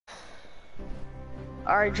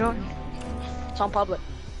Alright, join. It's on public.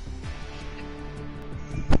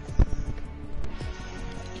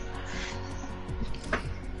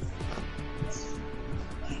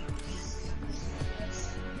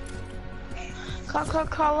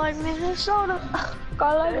 Call like Minnesota.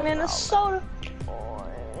 Call like Minnesota.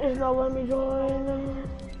 It's not letting me join.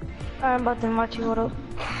 I'm about to invite you, hold up.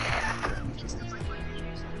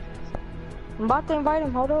 I'm about to invite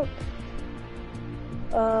him, hold up.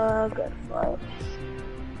 Good fight.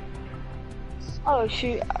 Oh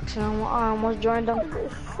shoot, accident. I almost joined them.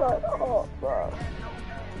 Shut up, bro.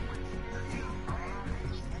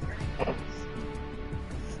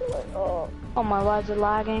 Shut up. Oh my, why is it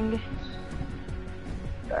lagging?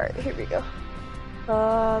 Alright, here we go.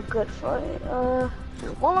 Good fight.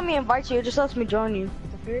 Won't let me invite you, it just lets me join you.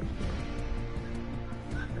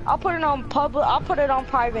 I'll put it on public, I'll put it on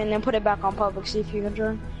private and then put it back on public, see if you can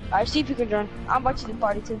join. Alright, see if you can join. I'll invite you to the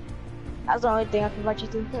party too. That's the only thing I can invite you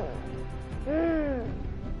to.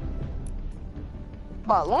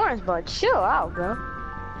 But Lawrence, bud, chill out, bro.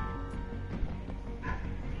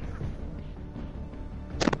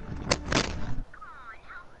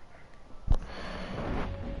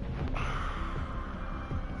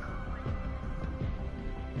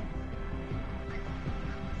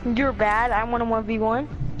 You're bad. I want a 1v1.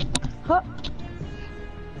 Huh.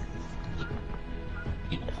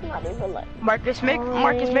 It's not even like Marcus, make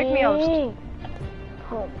me host.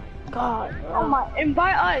 Oh my god. Bro. Oh my,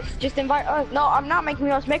 invite us. Just invite us. No, I'm not making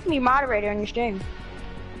me host. Make me moderator on your stream.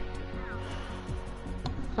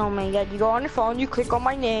 Oh my god, you go on your phone, you click on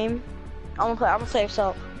my name. I'm gonna save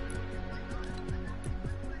self.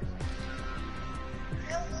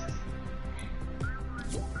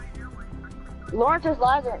 Lawrence is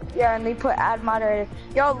lagging. Yeah, and they put add moderator.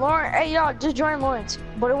 Yo, Lawrence, hey, yo, just join Lawrence.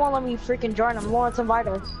 But it won't let me freaking join him. Lawrence, invite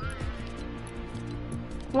us.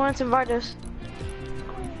 Lawrence, invite us.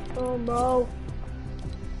 Oh no.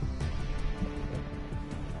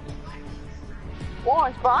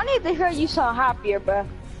 Lawrence, bro, I need to hear you sound happier, bro.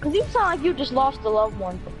 Cause you sound like you just lost a loved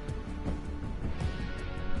one.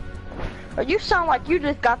 Or you sound like you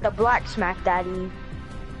just got the black smacked out of you.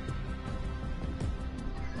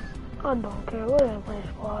 I don't care. We're gonna play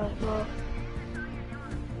squads, bro.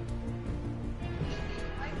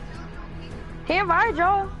 He invited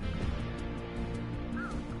y'all.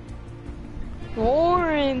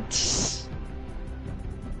 Lawrence.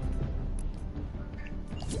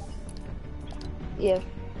 Yeah.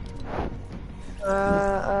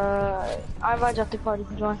 I invite you to the party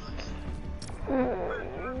to join.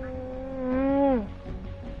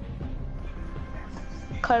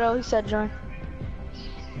 Kyle, he said join.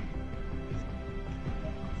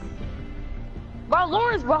 Bro,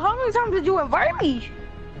 Lawrence, bro, how many times did you invite me?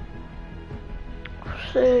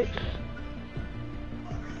 6.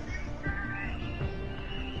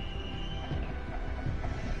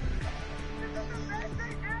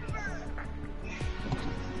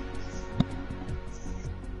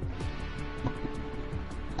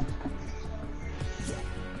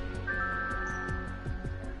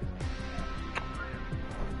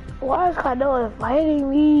 Why is Kyle inviting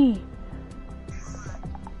me?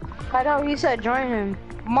 I know, he said join him.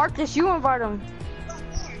 Marcus, you invite him.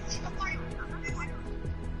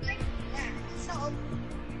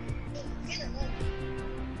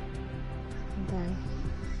 Okay.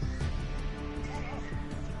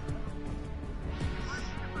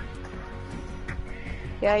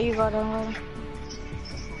 Yeah, you got him.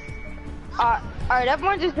 Alright,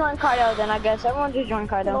 everyone just join Kyle then, I guess. Everyone just join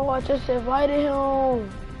Kyle. No, I just invited him.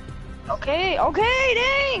 Okay,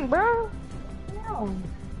 dang, bro. No.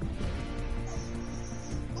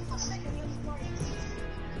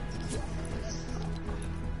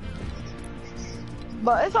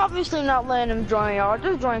 But it's obviously not letting him join y'all.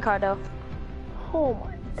 Just join Kyle. Oh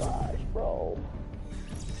my gosh, bro.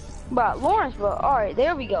 But Lawrence, bro. Alright,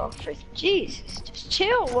 there we go. Jesus, just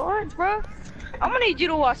chill, Lawrence, bro. I'm gonna need you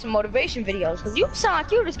to watch some motivation videos, cause you sound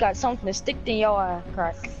like you just got something to stick in your eye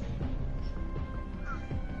crack.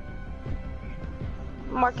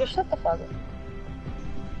 Marcus, shut the fuck up.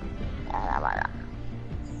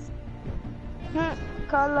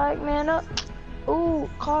 Call like man up. Ooh,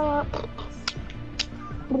 call up.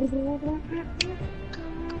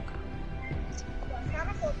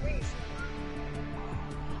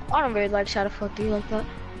 I don't really like Shadowfall 3 like that.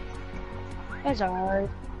 It's alright.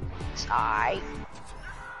 It's alright.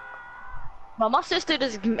 But my sister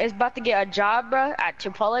is about to get a job, bro, at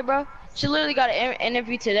Chipotle, bro. She literally got an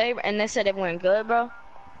interview today, and they said it went good, bro.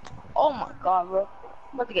 Oh my god, bro.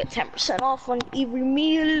 I'm about to get 10% off on every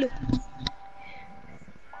meal.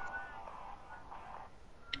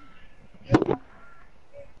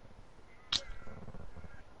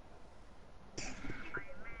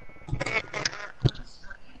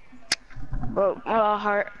 Broke my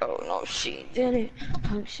heart. Oh no, she did it.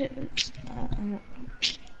 Oh shit.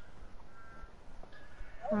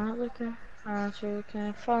 Not looking. You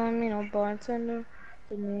can't follow me, no bartender.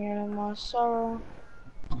 Didn't hear my sorrow.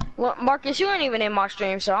 Well, Marcus, you ain't even in my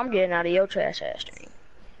stream, so I'm getting out of your trash ass stream.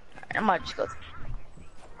 I might just go.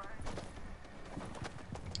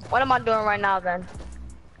 What am I doing right now then?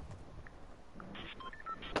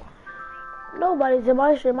 Nobody's in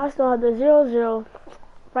my stream. I still have the 00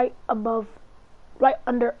 right above, right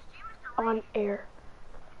under, on air.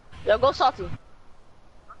 Yo, go salty.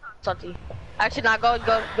 Salty. Actually, not go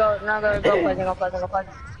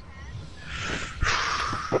pleasant.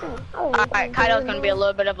 Alright, Kaido's gonna be a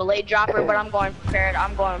little bit of a late dropper, but I'm going prepared.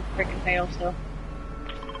 I'm going freaking fatal still.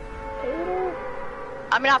 Fatal?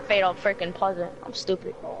 I mean, not fatal, freaking pleasant. I'm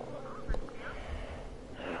stupid.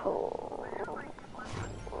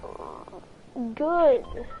 Good.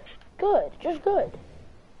 Good. Just good.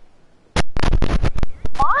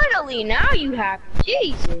 Finally, now you happy.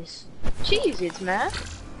 Jesus. Jesus, man.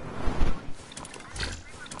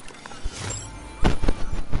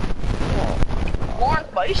 Lawrence,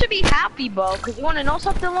 bro, you should be happy, bro, because you want to know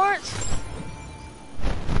something, Lawrence?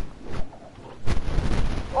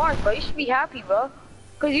 Lawrence, bro, you should be happy, bro.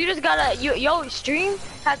 Because you just got your stream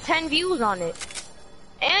had 10 views on it.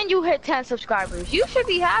 And you hit 10 subscribers. You should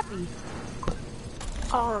be happy.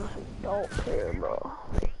 I honestly don't care, bro.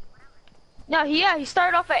 No, he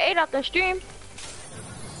started off at 8 off the stream.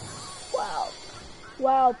 Wow.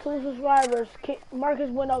 Wow, 2 subscribers.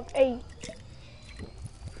 Marcus went up 8.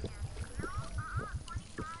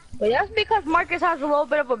 But that's because Marcus has a little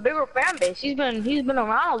bit of a bigger fan base. He's been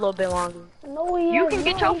around a little bit longer. No, he You can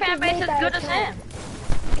get your fan base as good as him.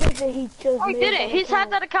 He just Oh, he didn't. He's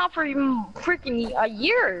had that account for freaking a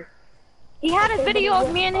year. He had a video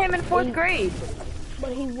of me and him in 4th grade.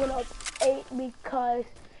 But he went up 8 because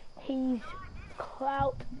he's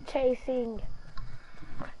clout chasing.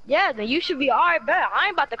 Yeah, then you should be alright, bet. I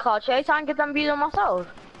ain't about to clout chase. I can get them views on myself.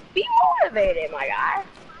 Be motivated, my guy.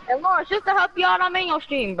 And Lawrence, just to help you out, I'm in your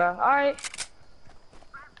stream, bro. Alright?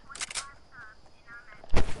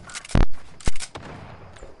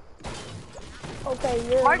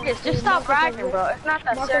 Okay, Marcus, just stop bragging, bro. It's not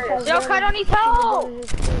that Marcus serious. has Yo, very- Kaido needs help!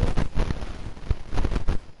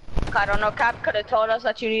 Kaido, no cap could have told us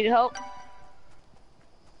that you needed help.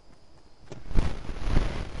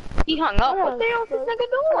 He hung up. What the hell is this nigga I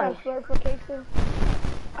doing? got a slurp for Kingston.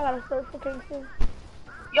 I got a slurp for Kingston.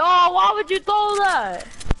 Yo, why would you throw that?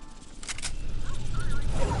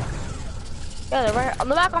 Yeah, they're right. On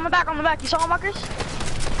the back. You saw him, Marcus?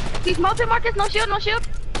 He's melted, Marcus. No shield.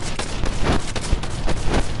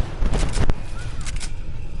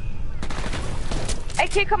 Hey,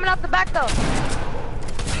 kid coming out the back, though.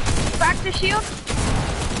 Back the shield.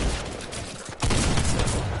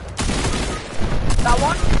 Got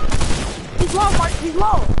one. He's low, Marcus. He's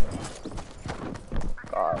low.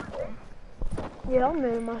 God, bro. Yeah, I'm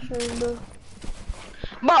in my stream, bro.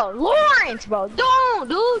 Bro, Lawrence, bro, don't,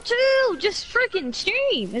 dude, chill. Just freaking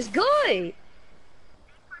stream. It's good.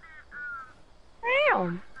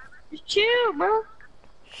 Damn. Just chill, bro.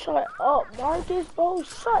 Shut up, Marcus, bro.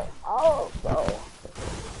 Shut up, bro.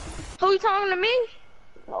 Who you talking to me?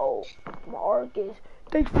 No, Marcus.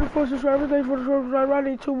 Thanks for the 4 subscribers. I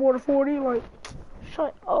need 2 more to 40. Like,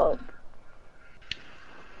 shut up.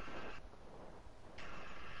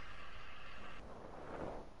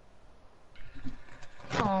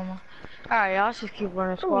 Alright, y'all just keep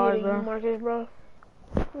running squad, bro. Marcus, bro.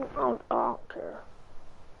 I don't care.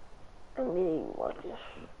 I'm meeting you, Marcus.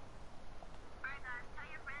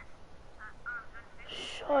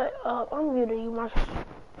 Shut up. I'm muting you, Marcus.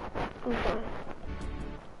 I'm sorry.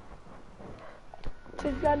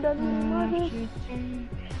 Just got done with Marcus. Just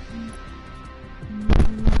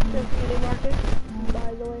muting Marcus,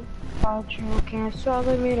 by the way. You can't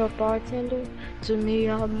swallow me, the bartender. To me,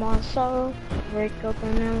 I'm my sorrow. Wake up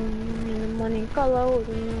in the morning color with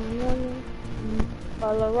a woman.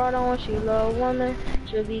 Colorado, when she love woman.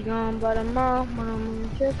 She'll be gone by tomorrow, but I'm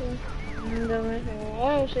tripping.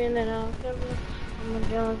 I'm saying that I'm tripping. I'm a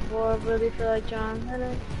young boy, really feel like John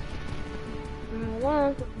Lennon. I'm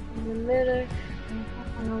alone in the middle. I'm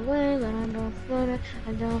on the wind, and I don't feel it. I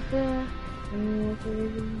don't feel it. I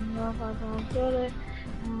don't feel it.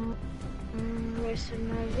 Wasting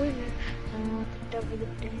my winner. I want the devil to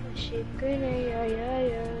do my shit greener,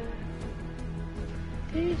 yeah.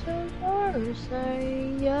 These are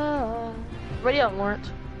say, yeah. Ready up, Lawrence.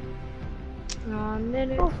 I'm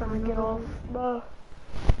trying to get off, bro.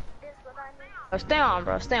 Oh, stay on,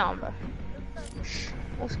 bro. It's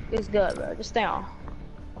good, bro. Just stay on.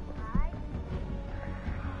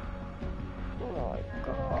 Oh my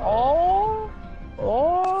god. Oh.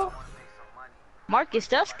 Oh, Marcus,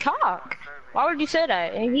 that's cock. Why would you say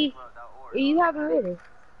that? And you haven't really.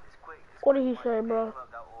 what did he say, bro?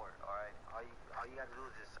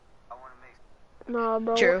 Nah,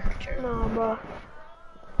 bro. True. Nah, bro.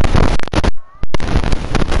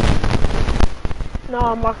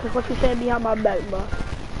 Nah, Marcus, what you said behind my back, bro?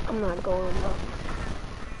 I'm not going, bro.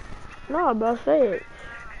 Nah, bro, say it.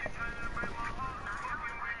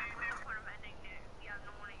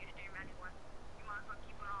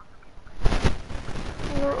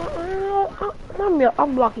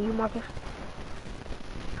 I'm blocking you, Marcus.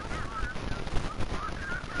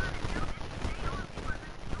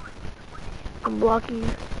 I'm blocking you.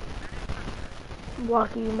 I'm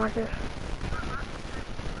blocking you, Marcus.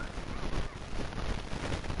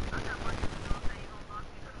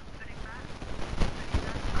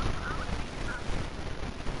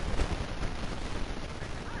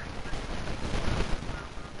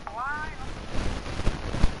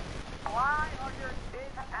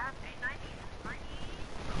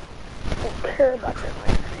 I don't care about your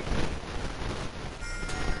life.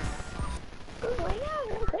 Oh my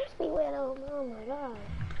god, crispy widow. Oh my god.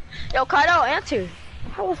 Yo, Kaido, answer.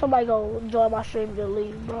 How would somebody go join my stream to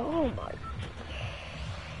leave, bro? Oh my.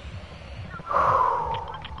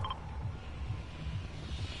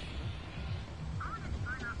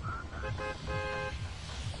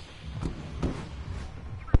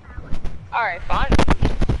 Alright, fine.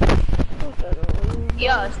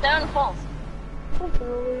 Yo, stay on the phone. I'm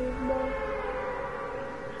gonna leave, bro.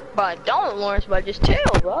 But don't, Lawrence, but just chill,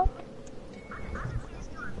 bro.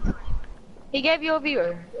 He gave you a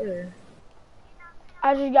viewer. Yeah.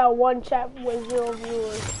 I just got one chat with 0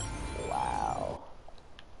 viewers. Wow.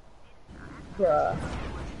 Bruh.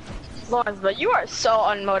 Lawrence, but you are so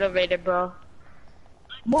unmotivated, bro.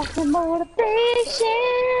 More motivation.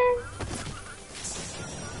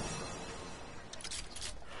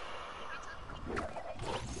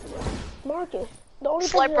 Marcus, the only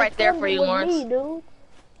Swipe person right that there spammed for it you, was Lawrence. me, dude.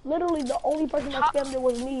 Literally, the only person that spammed it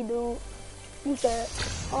was me, dude. You said,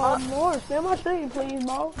 Lawrence, spam my stream, please,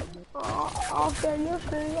 bro. I'll spam your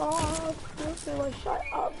stream. Your stream, like, shut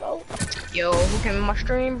up, bro. Yo, who came in my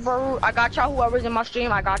stream, bro? I got y'all, whoever's in my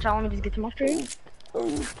stream. I got y'all. Let me just get to my stream.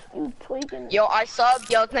 You tweaking. Yo, I subbed.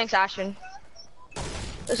 Yo, thanks, Ashton.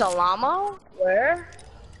 There's a llama? Where?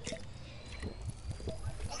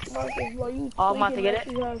 Marcus, bro, you Oh, I'm about to get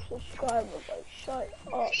it. You have subscribers, like, shut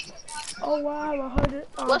up. Oh, wow, 100.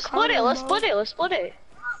 Let's split it. Let's split it. Let's split it.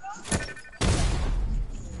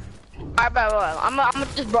 Alright, bro. I'm gonna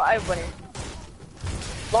just bro everybody.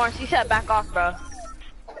 Lawrence, he said back off, bro.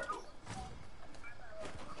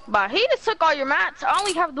 But he just took all your mats. I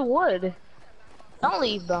only have the wood. Don't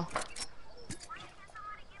leave, bro.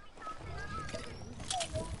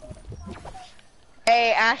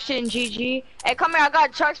 Hey, Ashton, GG. Hey, come here. I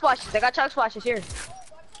got chug splashes. I got chug splashes here.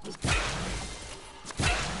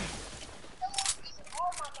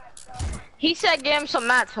 He said give him some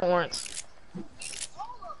mats, Lawrence.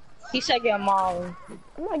 He said give him all.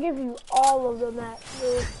 I'm not giving you all of them, Matt,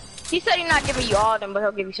 dude. He said he's not giving you all of them, but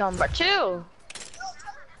he'll give you some. But two.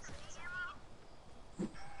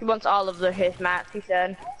 He wants all of his mats, he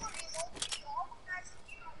said.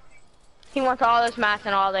 He wants all his mats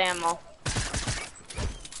and all the ammo.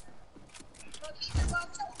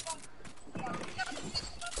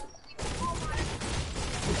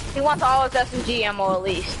 He wants all his SMG ammo at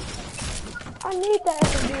least. I need that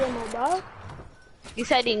SMG ammo, bro. He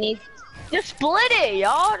said he needs. Just split it,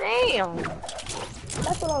 y'all. Damn.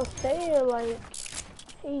 That's what I was saying. Like,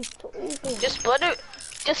 he's tweaking. Just split it.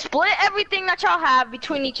 Just split everything that y'all have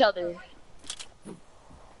between each other. Oh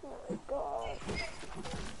my god.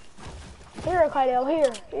 Here, Kyle.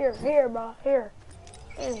 Here, bro. Here.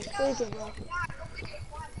 Damn, he's tweaking, bro.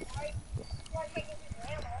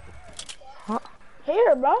 Huh?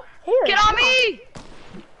 Here, bro. Here. Get on me!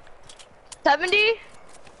 70?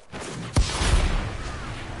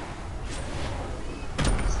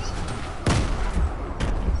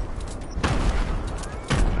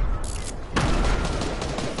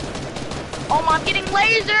 Oh, I'm getting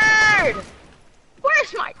lasered!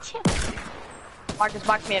 Where's my tip? Marcus,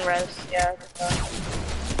 box me in res. Yeah.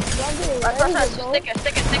 Let's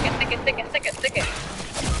stick it.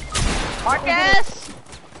 Marcus!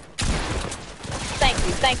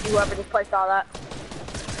 Thank you, whoever just placed all that.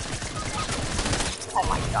 Oh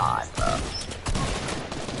my god, bro.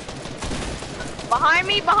 Behind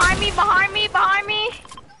me!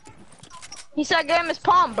 He said give him his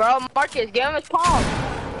palm, bro. Marcus, give him his palm.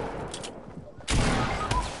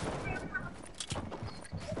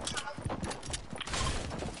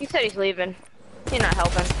 He said he's leaving. He's not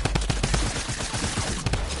helping.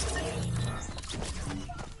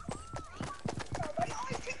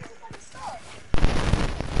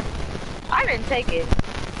 take it.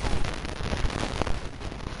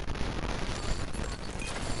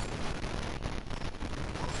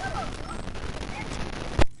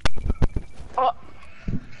 Oh.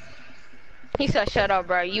 He said, shut up,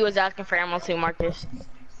 bro. You was asking for ammo too, Marcus.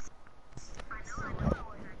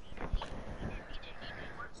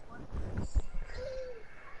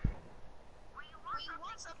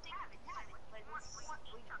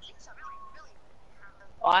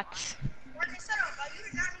 What?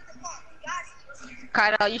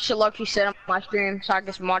 Kyle, you should look, you sit on my stream so I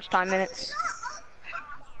get some watch time minutes.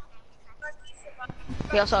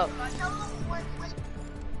 Yo, what's up?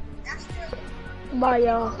 Bye,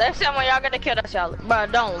 y'all. Next time when y'all gonna kill us, y'all. Bro,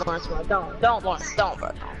 don't, Lawrence, bro. Don't, Lawrence. Don't,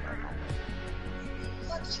 bro.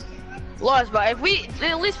 Lawrence, bro, if we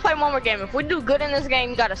at least play one more game. If we do good in this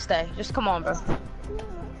game, you gotta stay. Just come on, bro.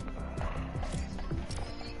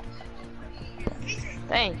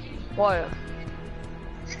 Thank you. What?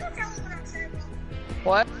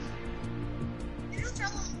 What?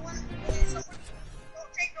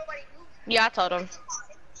 Yeah, I told him.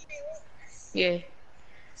 Yeah.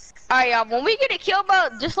 Alright, y'all, when we get a kill, bro,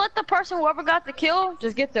 just let the person, whoever got the kill,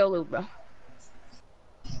 just get their loot, bro.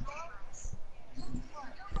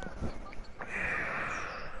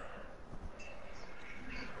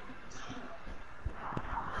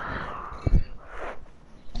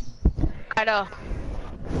 I know.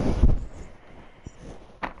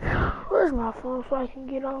 Where's my phone so I can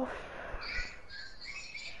get off?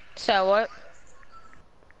 So what?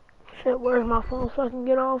 Shit, where's my phone so I can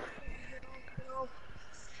get off?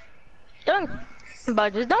 Don't,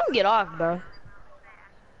 but just don't get off, bro.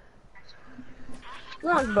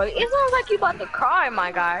 Come bro. It sounds like you about to cry,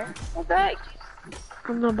 my guy. Okay.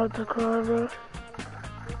 I'm not about to cry, bro.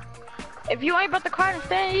 If you ain't about to cry, then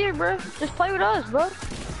stand here, bro. Just play with us, bro.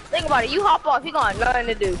 Think about it. You hop off, you got nothing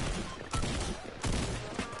to do.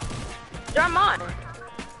 You're mine.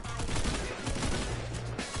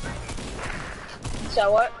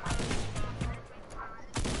 So what?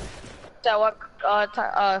 So what?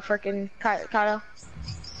 Freaking Kyle.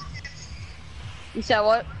 You said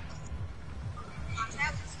what?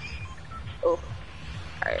 Oh.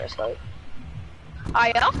 Alright, let's go.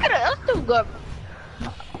 Alright, let's do good.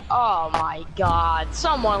 Oh my god,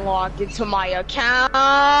 someone logged into my account!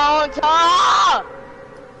 Ah!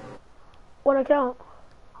 What account?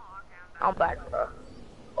 I'm back, bro.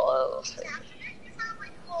 Oh,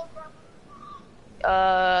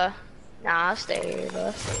 nah, I'll stay here,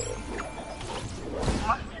 bro.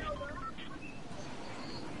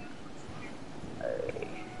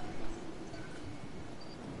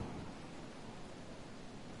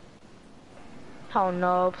 Oh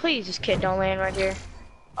no, please this kid don't land right here.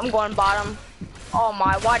 I'm going bottom. Oh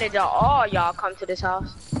my, why did y'all come to this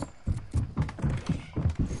house?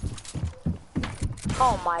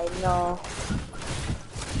 Oh my, no.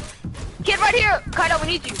 Kid right here! Kaido, we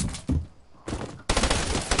need you.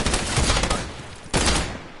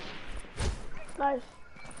 Nice.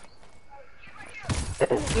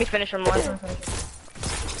 Let me finish him one.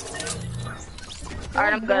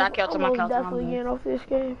 Alright, I'm good. I killed him. I'm definitely getting off this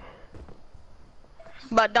game.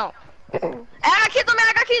 But don't. And I got kids on me!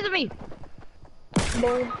 I got kids on me!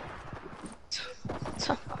 Boy.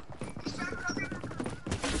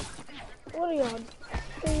 What are y'all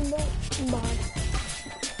doing? Bye.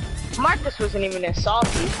 Marcus wasn't even as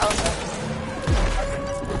salty.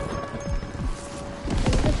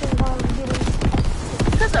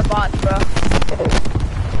 Because they're bots, bro.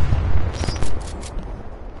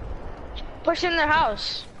 Push in their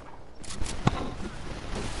house.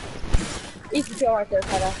 Easy kill right there,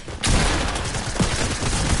 Kata.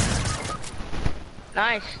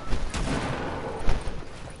 Nice.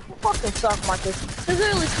 You fucking suck, Marcus. There's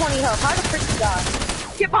literally 20 health. How the frick you die?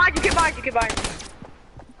 Get behind you, get behind you, get behind you.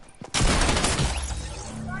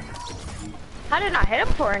 How did I hit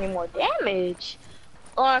him for any more damage?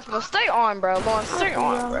 Lawrence, bro, stay on, bro. Lawrence, stay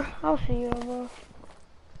on, bro. I'll see you, bro.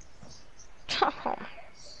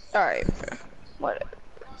 Alright, bro. Whatever.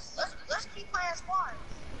 Let's keep playing squad.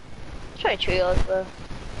 Try trios, bro.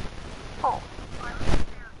 Oh.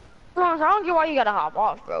 Lawrence, I don't get why you gotta hop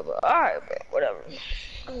off, bro, but alright, bro. Whatever.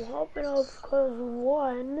 I'm hopping off because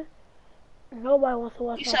one, nobody wants to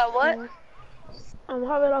watch my stream. You said what? I'm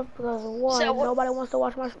hopping off because one, nobody wants to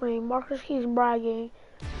watch my stream. Marcus keeps bragging.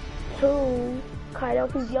 Two, Kyle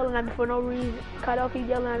keeps yelling at me for no reason.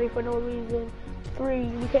 Three,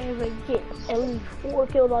 we can't even get at least 4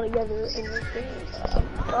 kills altogether in this game.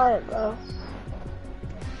 Alright, bro.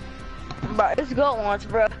 Bro, it's good ones,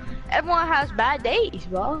 bro. Everyone has bad days,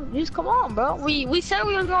 bro. Just come on, bro. We said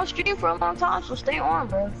we was gonna stream for a long time, so stay on,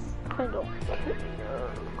 bro. I don't.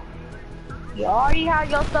 You already have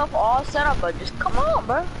your stuff all set up, but just come on,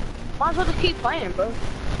 bro. Might as well just keep playing, bro.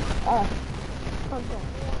 Oh. I don't want to.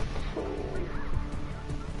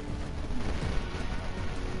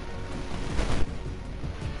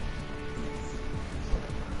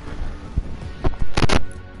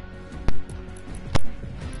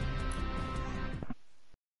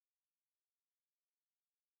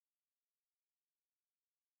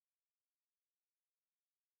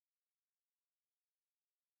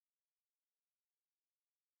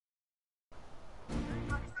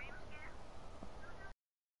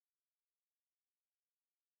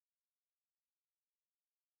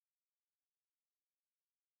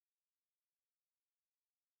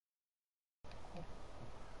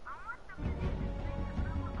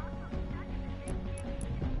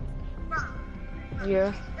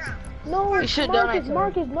 Yeah. No, You should donate Marcus, to me.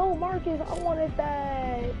 Marcus, no, Marcus, I wanted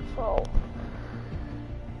that. Oh.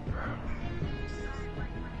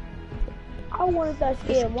 I wanted that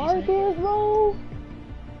skin, Marcus, bro.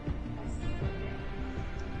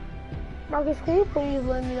 Marcus, can you please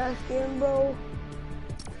lend me that skin, bro?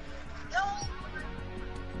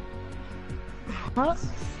 Huh?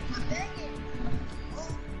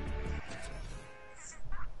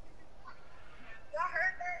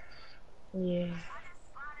 Yeah.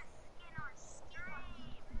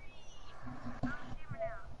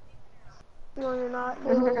 No, you're not,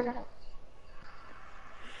 dude.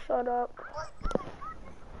 Shut up.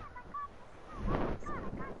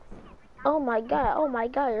 Oh my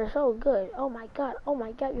god, you're so good. Oh my god,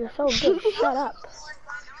 you're so good. Shut up.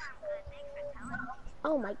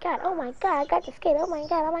 Oh my god, I got the skate. Oh my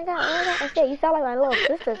god, skate. You sound like my little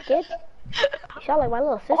sister's kid. You sound like my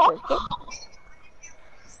little sister's kid.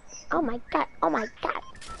 Oh my god, oh my god.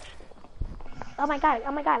 Oh my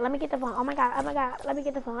god, let me get the phone. Oh my god, let me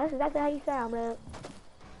get the phone. That's exactly how you sound, bro.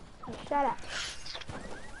 Shut up.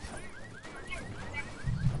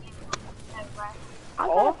 I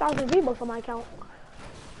got 1,000 V-Bucks on my account.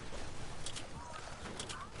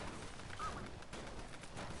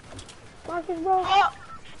 Marcus, bro.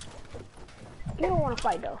 You don't want to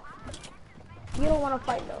fight, though. You don't want to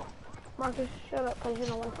fight, though. Marcus, shut up, because you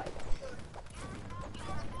don't want to fight.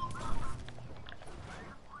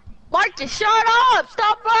 Marcus, shut up!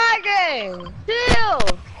 Stop bragging! Chill!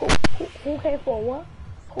 Who came for what?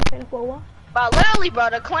 Who came for what? Bro, literally, bro,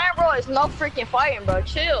 the clan, bro, is no freaking fighting, bro.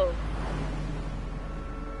 Chill.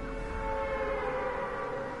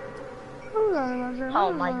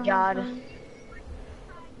 Oh my god.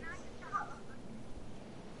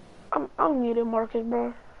 I'm muted, Marcus,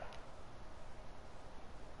 bro.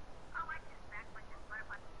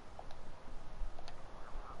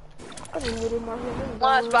 I just muted Marcus.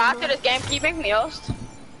 Well, but after this game, can you make me host?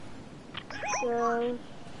 Yes.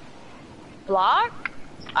 Block?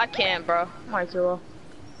 I can't, bro. Might as well.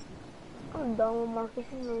 I'm done with Marcus.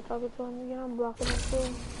 I'm really talking to him again. I'm blocking him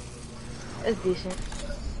too. It's decent.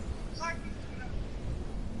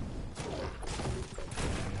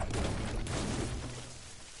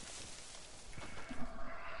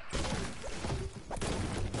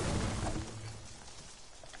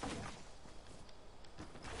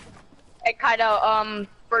 Hey, Kaido,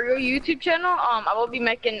 for your YouTube channel, I will be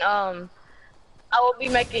making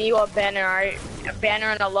you a banner, alright? A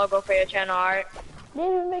banner and a logo for your channel, alright?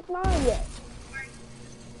 Didn't even make mine yet.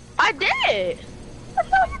 I did! What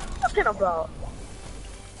the hell are you talking about?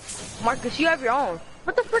 Marcus, you have your own.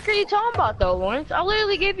 What the frick are you talking about though, Lawrence? I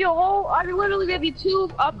literally gave you two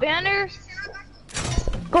banners.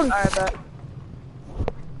 Alright, bet.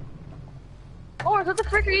 Lawrence, what the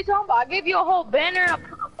frick are you talking about? I gave you a whole banner, a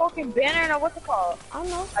fucking banner, and a what's it called? I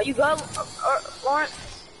know. Are you good,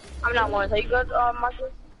 Lawrence? I'm not Lawrence. Are you good,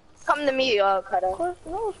 Marcus? Come to me, Kaido. Of course,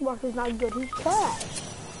 no, Marcus is not good. He's trash.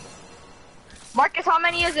 Marcus, how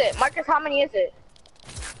many is it? Marcus, how many is it?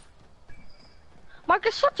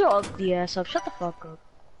 Marcus, shut your ugly ass up. Shut the fuck up.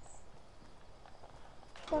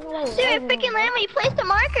 Dude, freaking land when you place the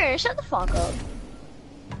marker. Shut the fuck up.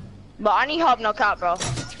 But I need help, no cap, bro.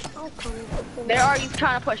 They're already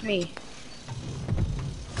trying to push me.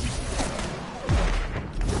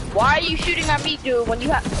 Why are you shooting at me, dude, when you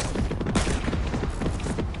have...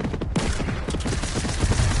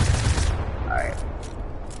 Alright.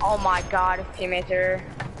 Oh my god, his teammates are...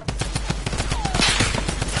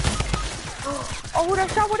 Oh,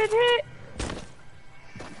 that shot would have hit!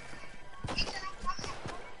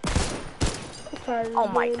 Oh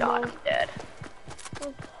my god, I'm dead.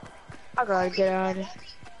 I gotta get out of here.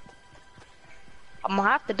 I'm gonna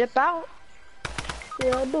have to dip out.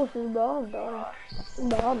 Yeah, deuces, bro. I'm done.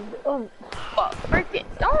 Bro, But freaking,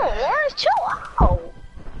 don't, Lawrence, chill out.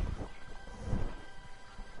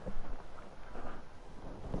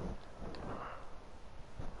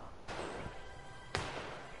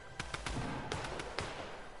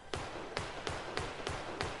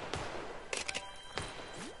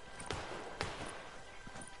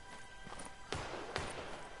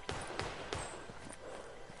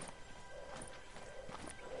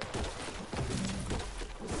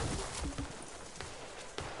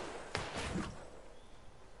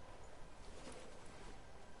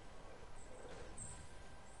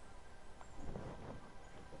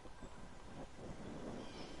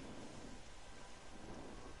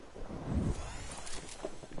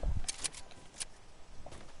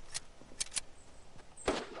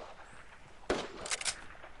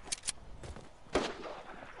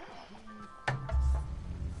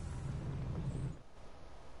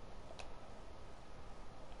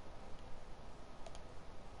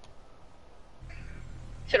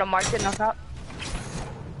 Should have marked it knockout.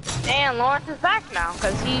 And Lawrence is back now,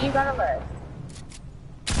 cause he got a leg.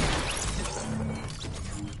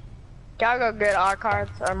 Gotta go get our cards,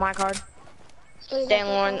 or my card. Dang,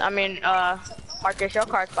 Lawrence, Marcus, your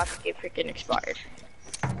card's about to get freaking expired.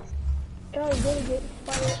 Yeah, it's gonna get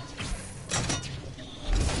expired.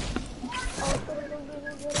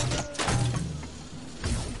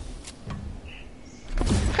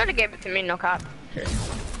 Could've gave it to me, no cop. Sure.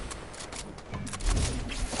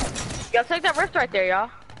 Y'all take that rift right there, y'all.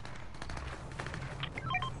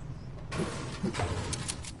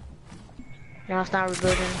 No, it's not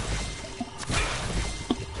rebuilding.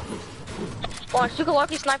 Lawrence, you can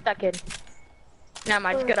lucky snipe that kid. Never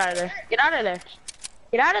mind, just get out of there. Get out of there.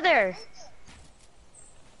 Get out of there.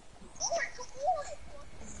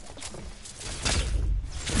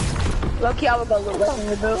 Low-key, I would go loot weapon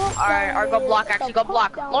reboot. Alright, or go block, actually, go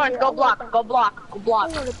block. Lawrence, go block, go block, go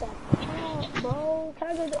block. Bro, can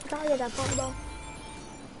I get that pump, bro?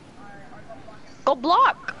 Go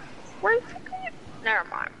block. Where's never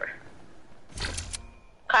mind, bro.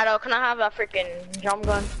 Kaido, can I have a freaking drum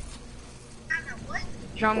gun?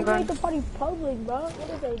 Drum gun. Make the party public, bro. What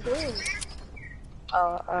are they doing?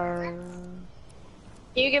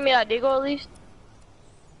 Can you give me that deagle at least?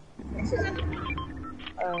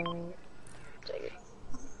 Take it.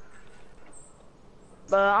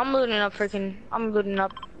 But I'm looting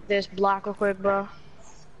up this block real quick, bro.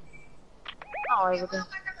 Oh, everything.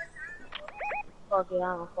 Fuck it,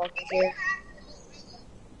 I don't fucking care.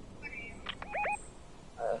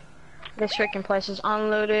 This freaking place is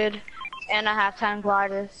unlooted, and I have 10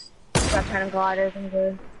 gliders. Got 10 gliders, I'm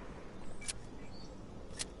good.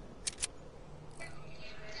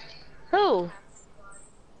 Who?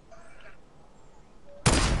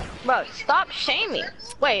 Bro, stop shaming.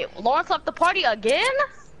 Wait, Lawrence left the party again?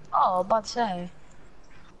 Oh, about to say.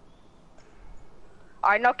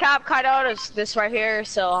 Alright, no cap, Kaido, there's this right here,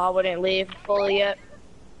 so I wouldn't leave fully yet.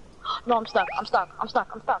 No, I'm stuck.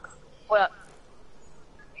 Wait up.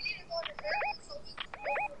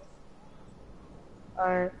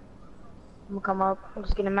 Alright. I'm gonna come up. I'm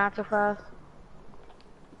just getting mad so fast.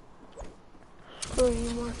 Screw you,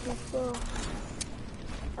 Marcus, bro.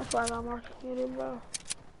 That's why I got Marcus muted, bro.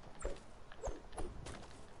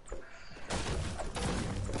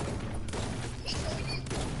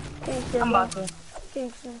 Kingston, I'm about to.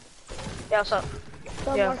 Kingston. Yeah, what's up?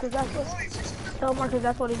 Tell Yeah. Marcus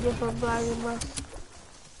that's what he did for bragging, bro.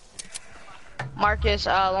 Marcus,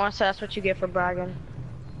 Lawrence said that's what you get for bragging.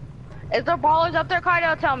 Is there ballers up there,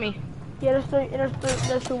 Kaido? Tell me. Yeah,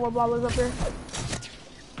 there's two more ballers up here.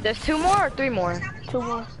 There's 2 more or 3 more? 2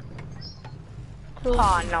 more. 2.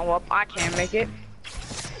 Oh, no, well, I can't make it.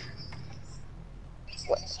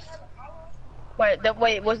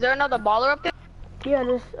 Wait, was there another baller up there? Yeah,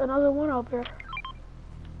 there's another one up here.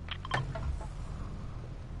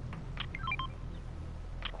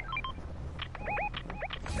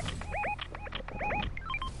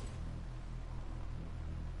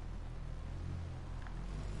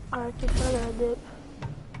 Alright, just I gotta dip.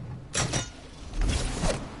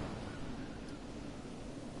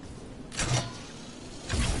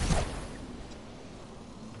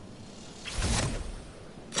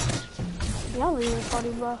 Y'all leaving the party,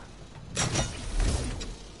 bro.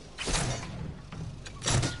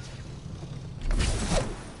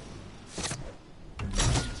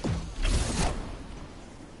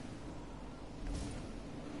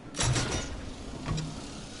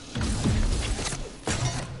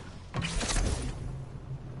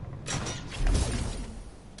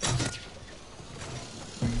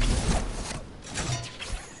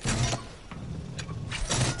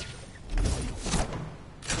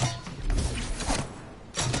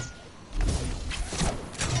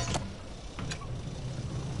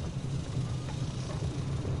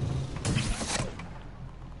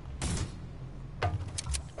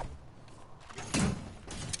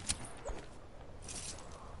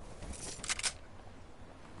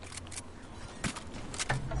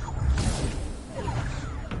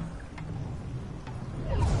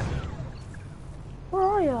 Where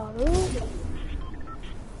are y'all, dude?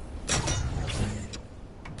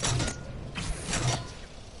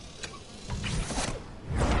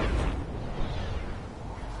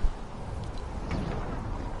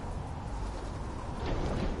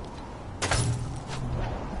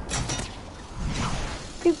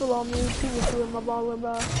 People on me, people shooting my baller,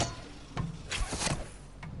 bro.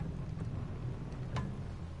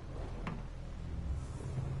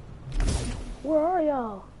 Where are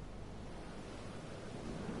y'all?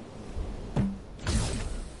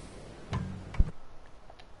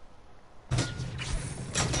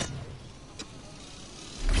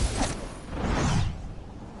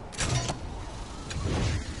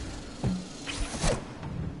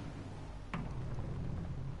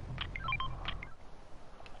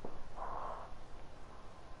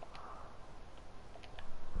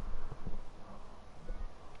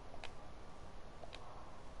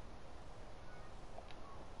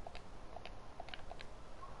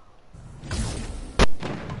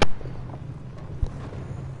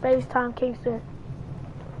 FaceTime Kingston.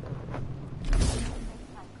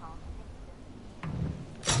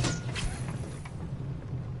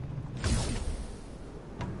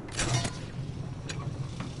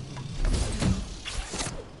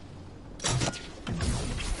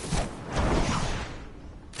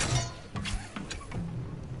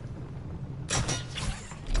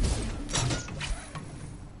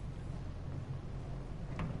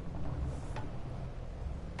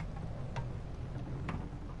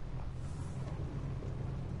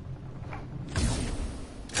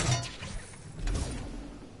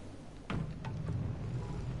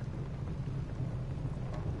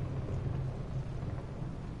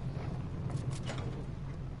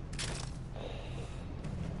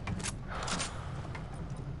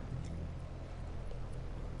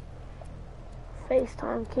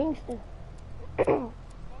 FaceTime Kingston.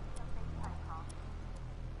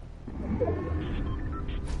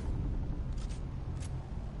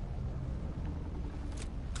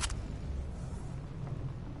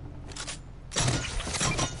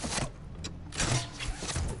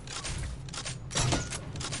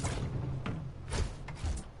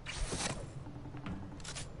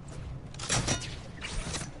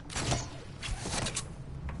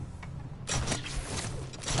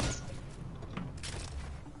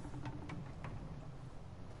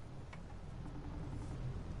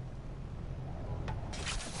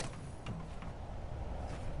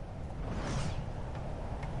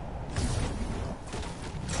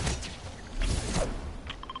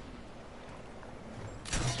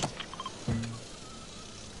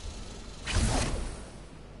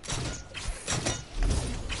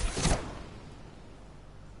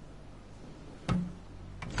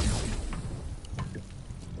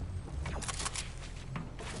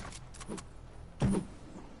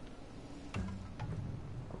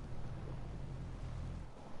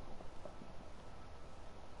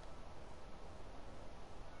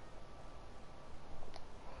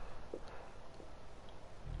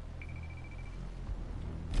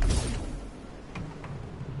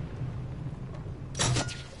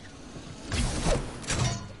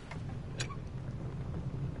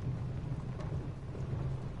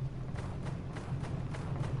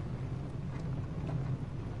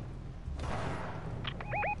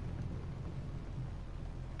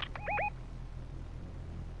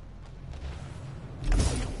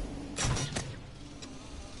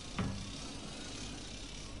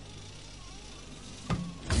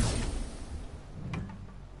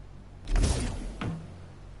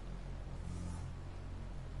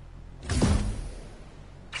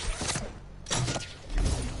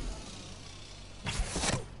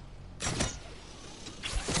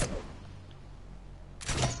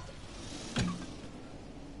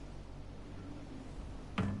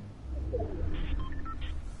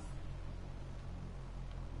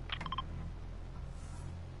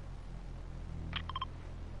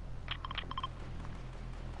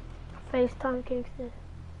 FaceTime Kingston.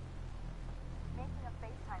 Making a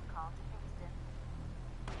FaceTime call to Kingston.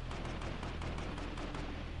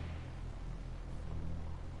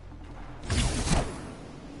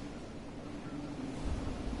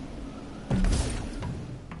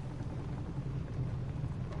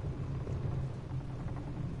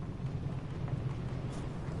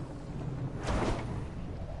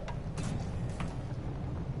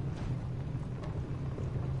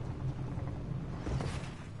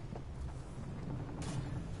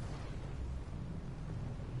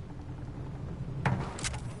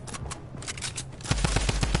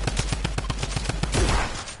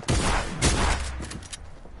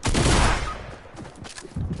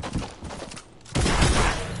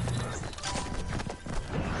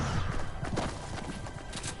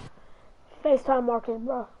 FaceTime Marcus,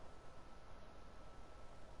 bro.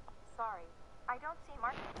 Sorry, I don't see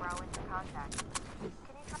Marcus Bro in the contact.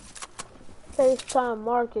 Can you try FaceTime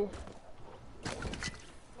Marcus.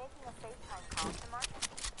 making a FaceTime call to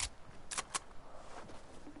Marcus?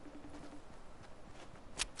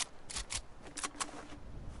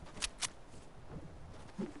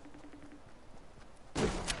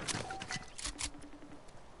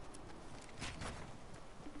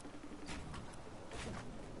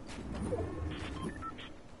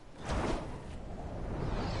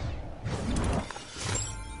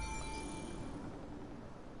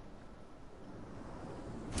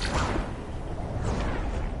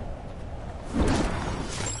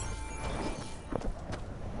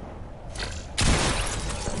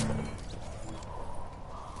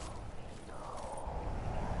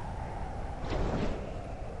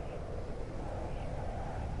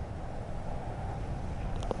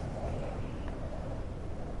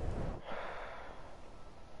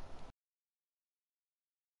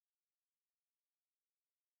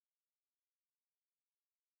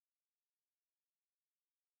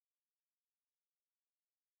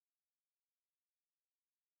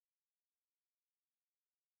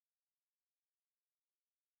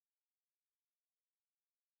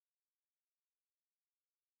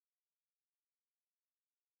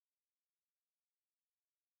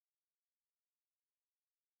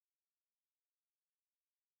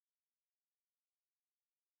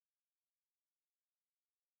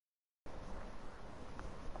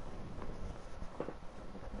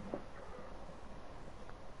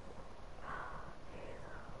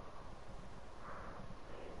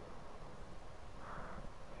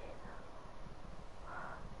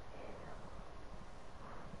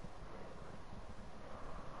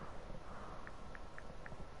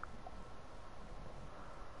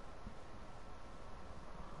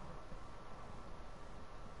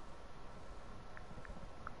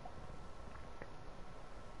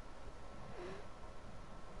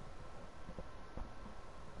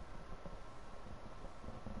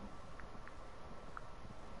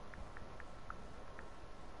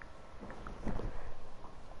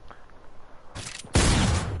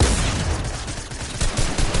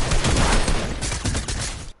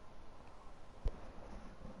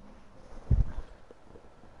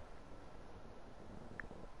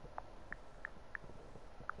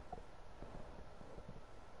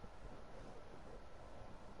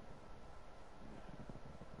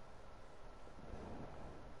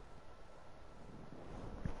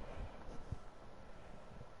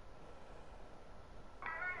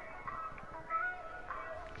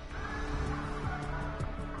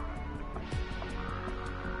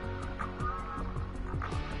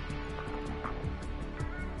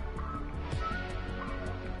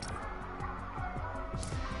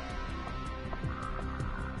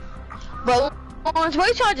 Bro, Lawrence, why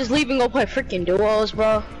you trying to just leave and go play freaking duos,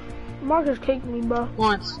 bro? Marcus kicked me, bro.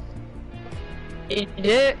 Once. He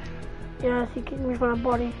did? Yes, he kicked me from the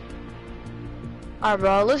party. Alright,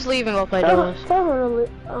 bro, let's leave and go play Tell duos. him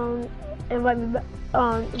to invite me back,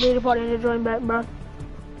 lead the party and to join back, bro.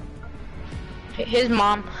 His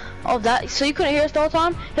mom, oh that, so you couldn't hear us the whole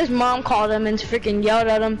time? His mom called him and freaking yelled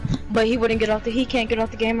at him, but he wouldn't get off he can't get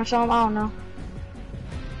off the game or something, I don't know.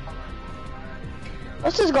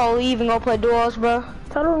 Let's just go leave and go play duos, bro.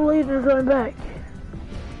 Tell him to leave and join back.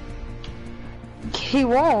 He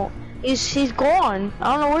won't. He's gone.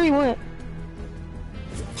 I don't know where he went.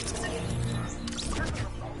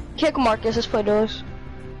 Kick Marcus, let's play duos.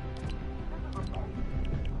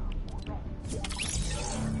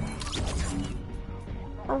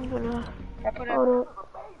 I'm gonna hold up.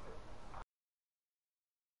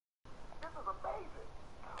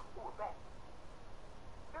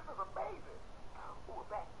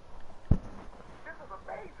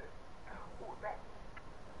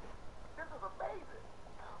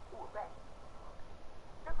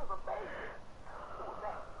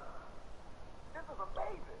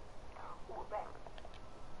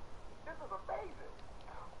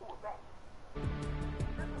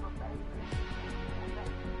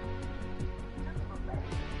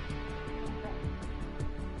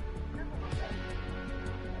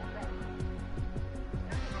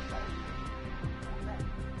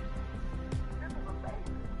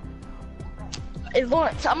 Hey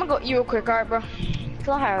Lawrence, I'm gonna go eat real quick, alright, bro? Cause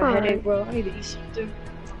I have a Alright. headache, bro. I need to eat something.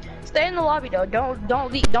 Stay in the lobby though.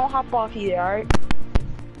 Don't leave. Don't hop off either, alright?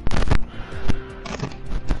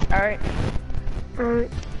 Alright.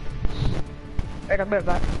 Alright. Alright, I'll be right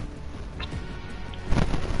back.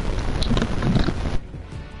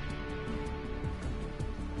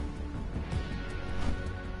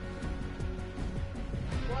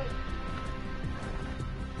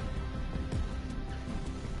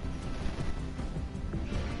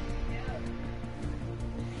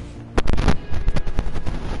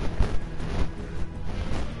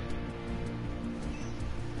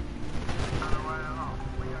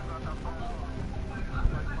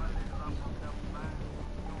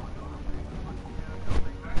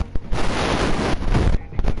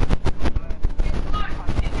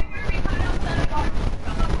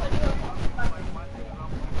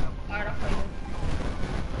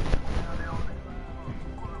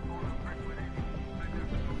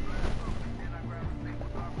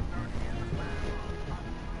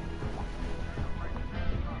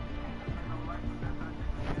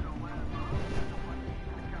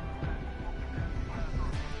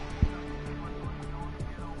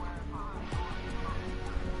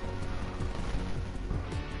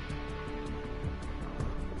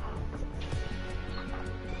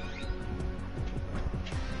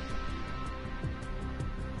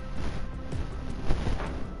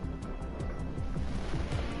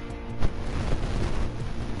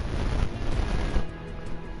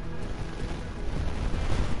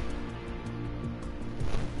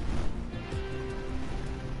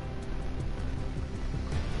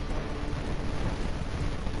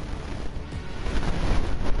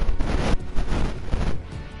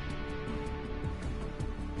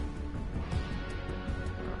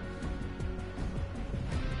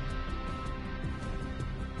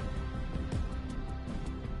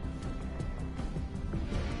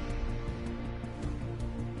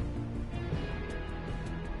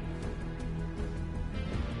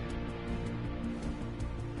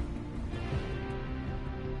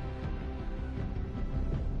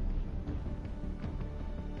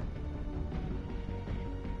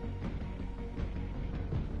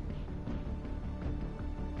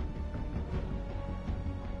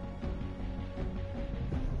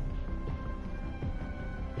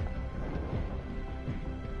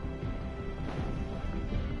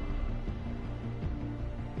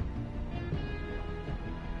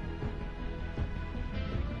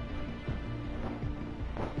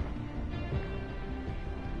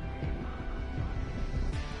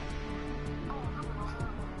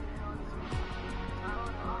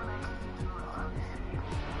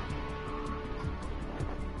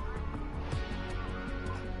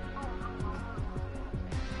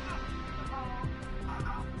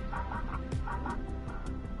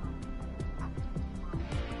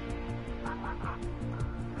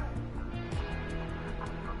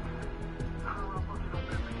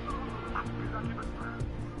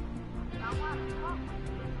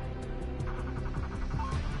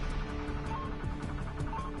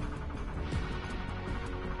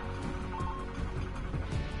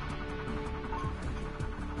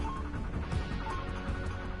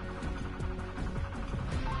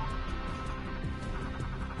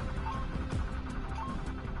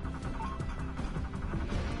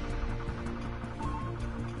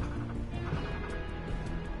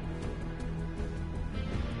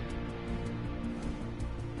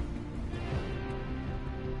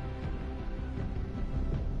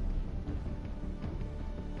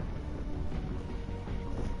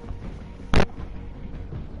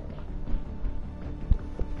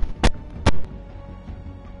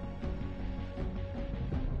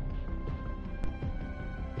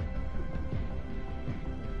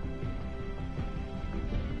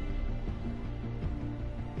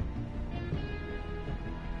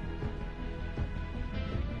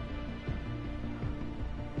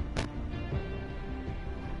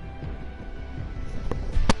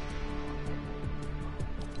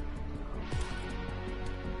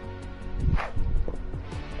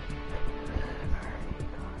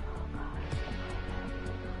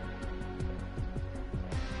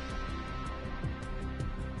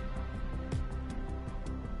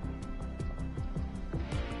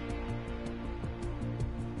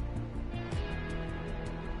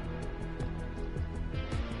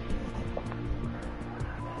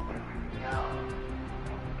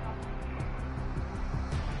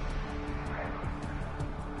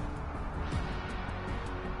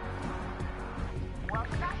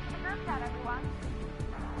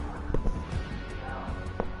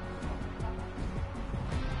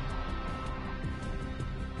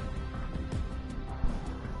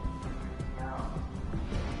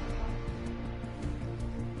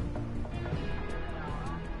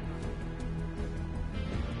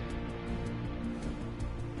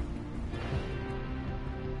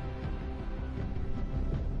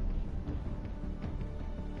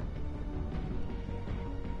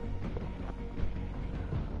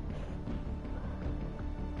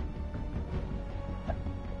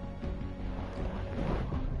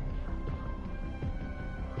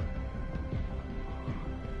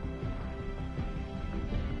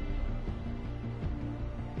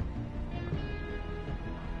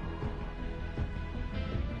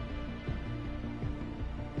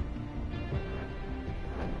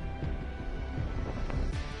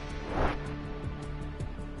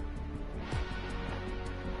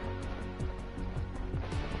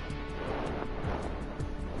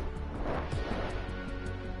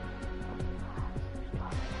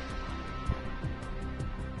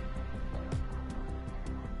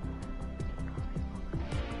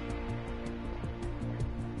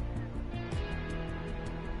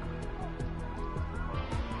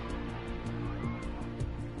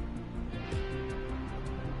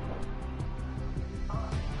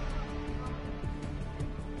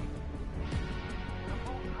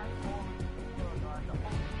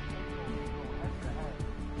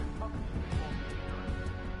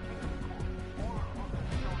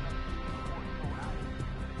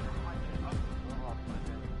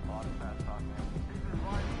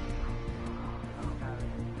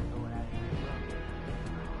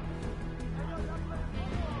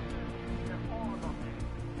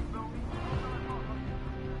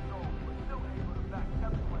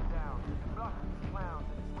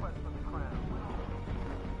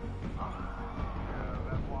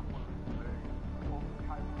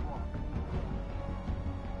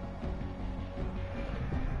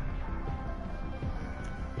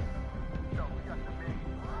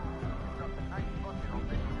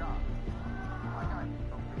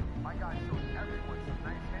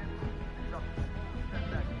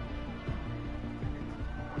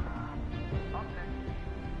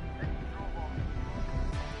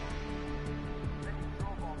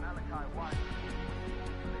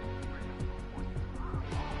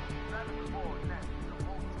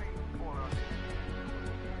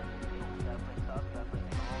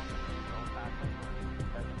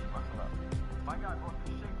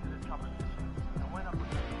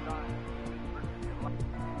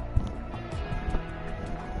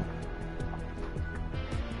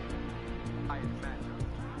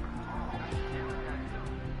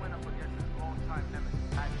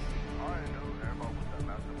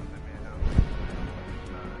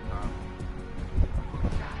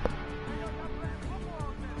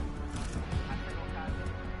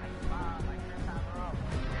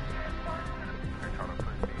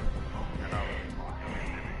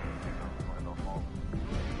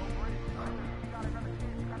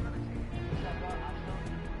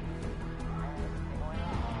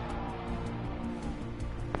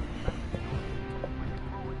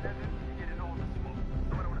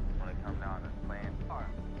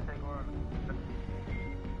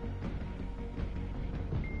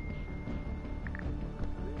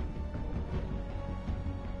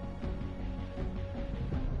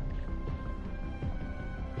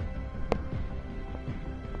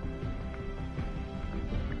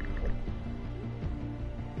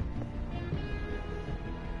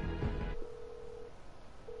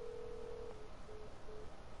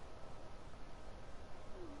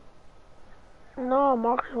 No,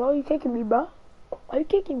 Marcus, why are you kicking me, bro? Why are you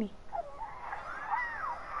kicking me?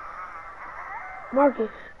 Marcus.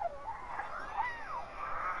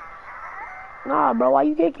 Nah, bro, why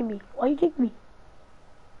you kicking me? Why you kicking me?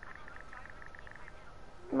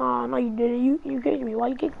 Nah, no, you didn't. You kicked me. Why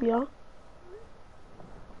you kicked me, huh?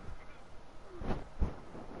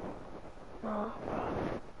 Nah, bro.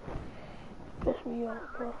 Piss me off,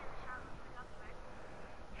 bro.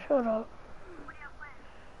 Shut up.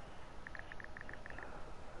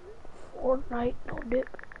 Fortnite, no dip.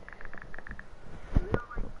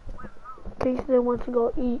 Jason wants to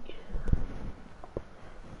go eat.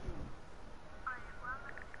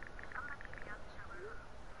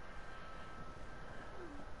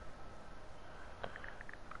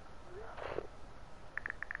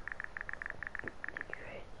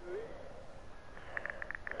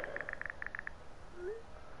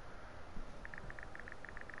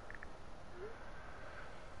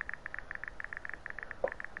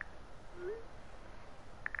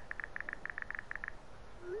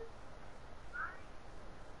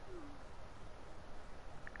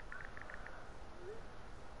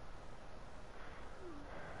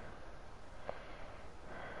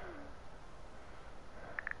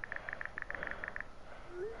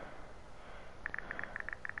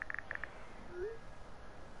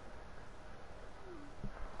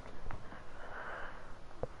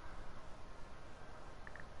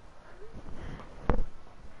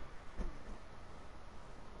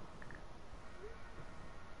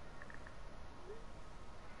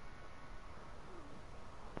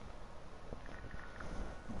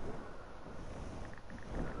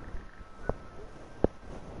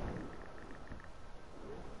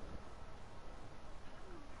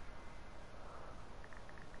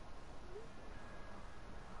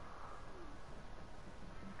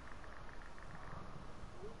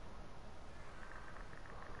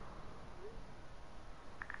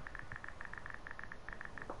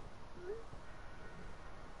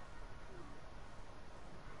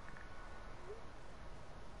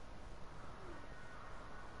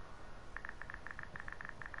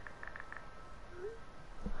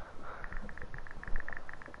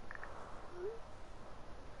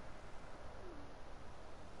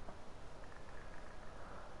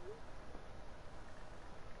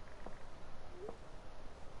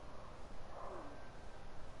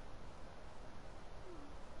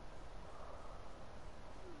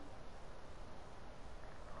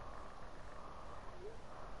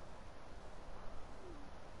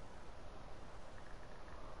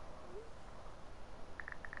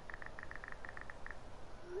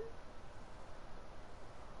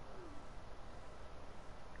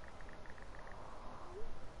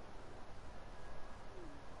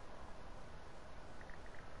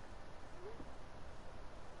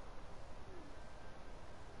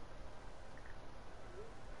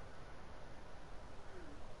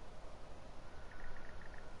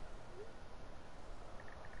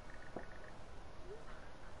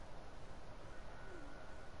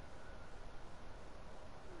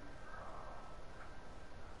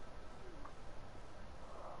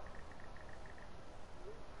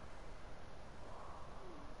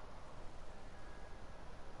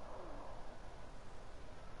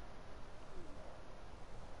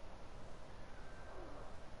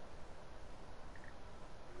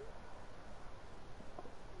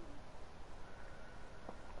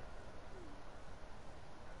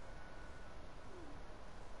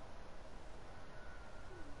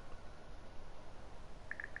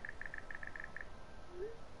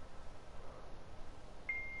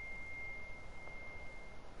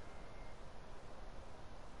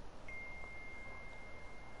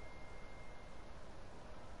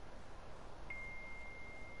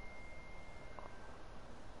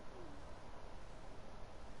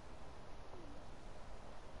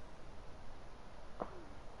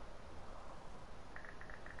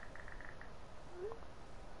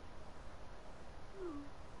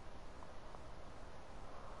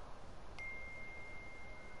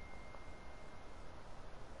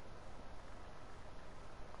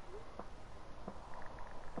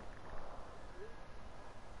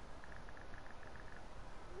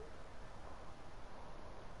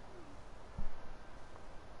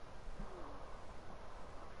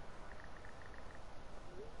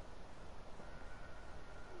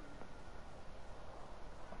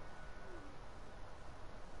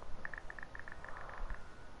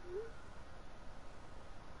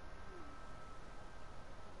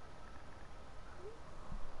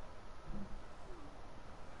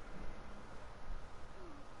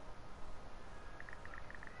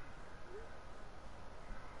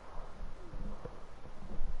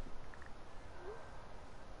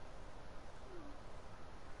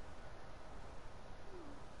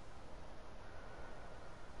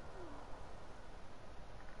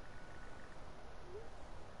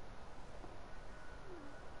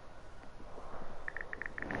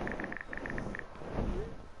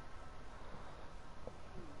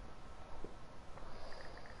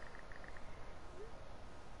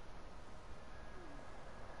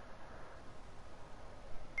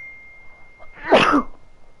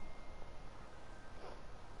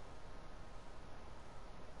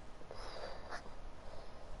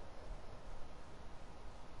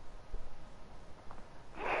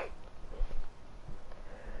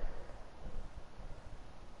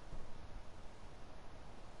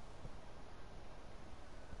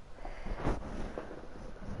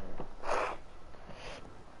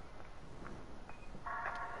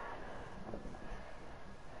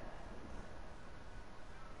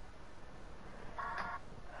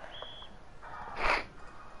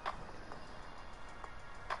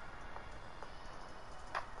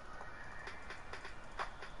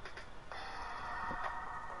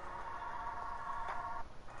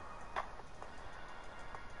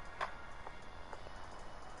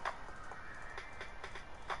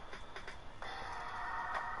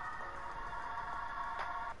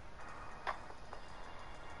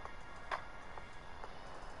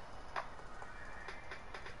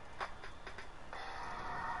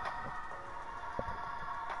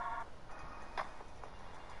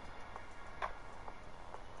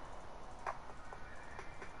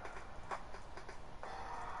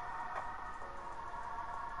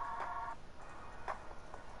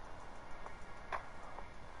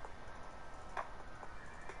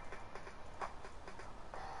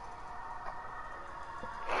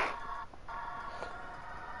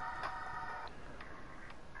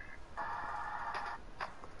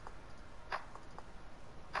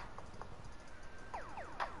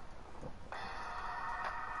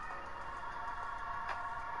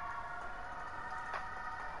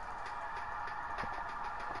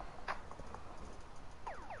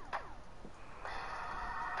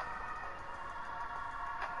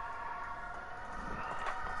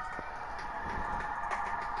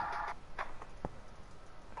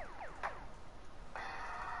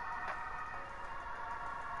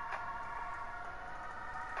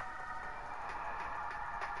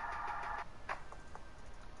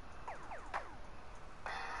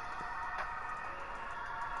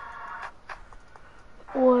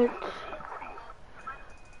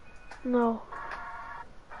 No.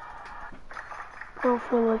 I don't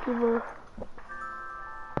feel like it, bro.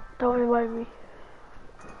 Don't invite me.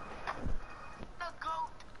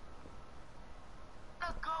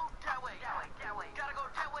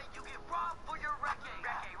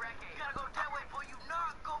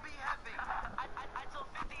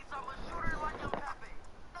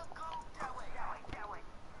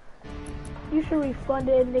 You should refund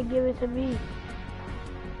it and then give it to me.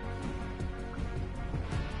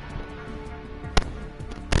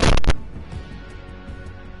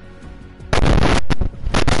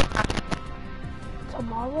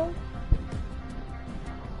 Tomorrow?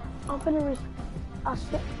 I'm gonna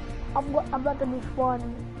I'm about to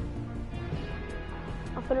refund.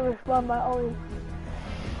 I'm gonna refund my only.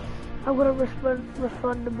 I'm gonna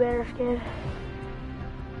refund the bear skin.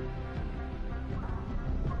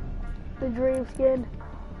 The dream skin.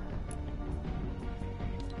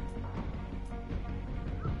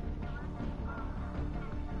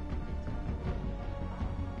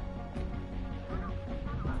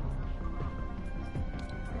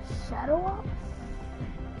 Shadow Ops?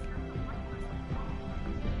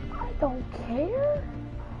 I don't care.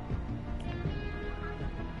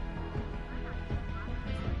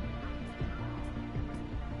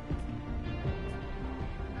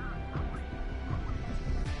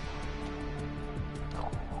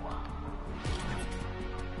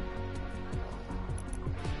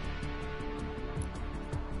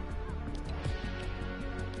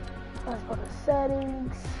 Let's go to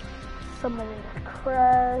settings, summon the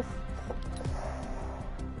crest.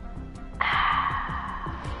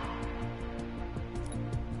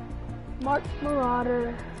 March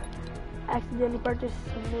Marauder, accidentally purchase,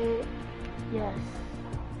 submit, yes.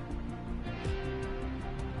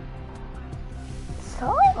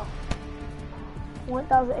 So,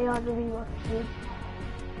 1,800 V-Bucks, dude.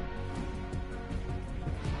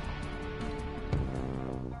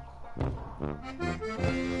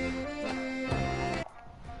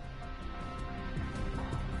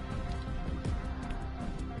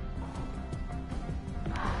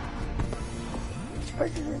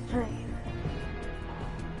 Purchase a train.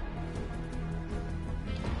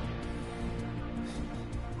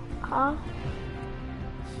 Huh?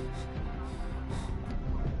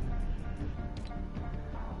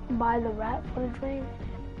 Buy the rat for the dream?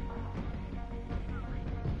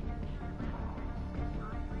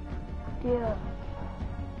 Yeah.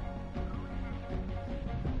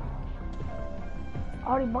 I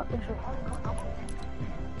already bought the dream.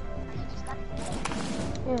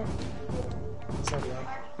 Yeah.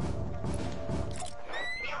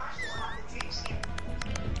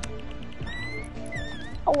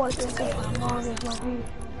 I want to take my mom as my view.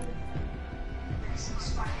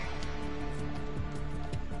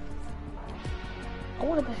 I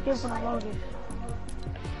wanted to skip for the longest.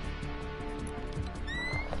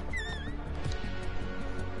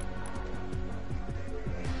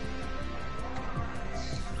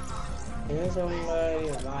 Can somebody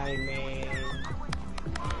invite me?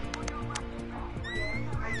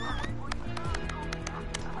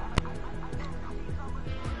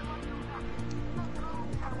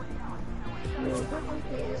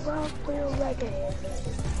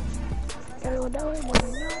 Everyone know it, when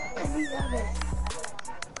you know, and we got it.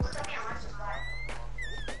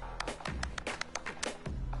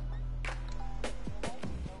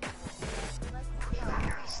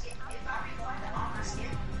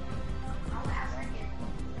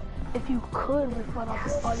 If you could refund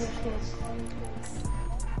all your skins.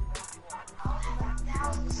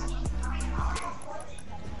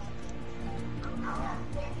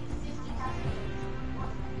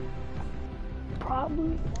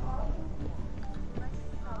 Probably.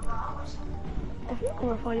 If you can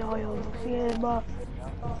refund all your skins, bro,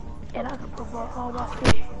 and I can refund all my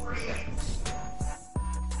skins.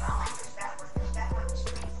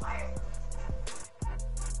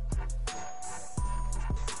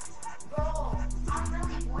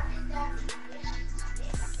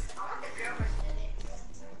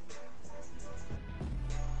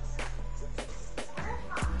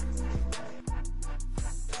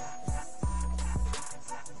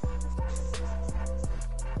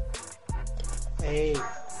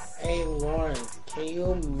 Hey, Lauren, can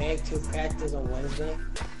you make to practice on Wednesday?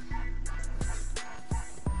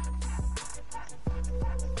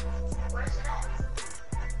 Where's it at?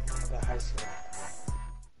 The high school.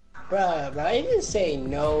 Bruh, you just say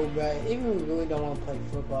no, bruh. If you really don't want to play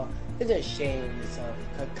football, it's a shame of yourself.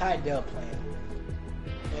 Cause Kydell playing.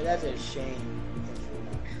 Yeah, that's a shame.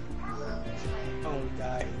 Oh,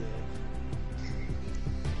 God.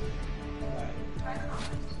 Right.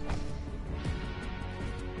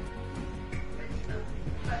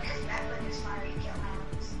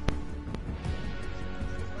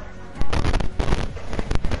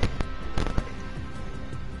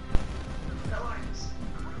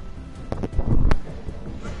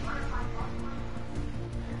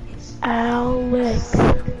 Alex.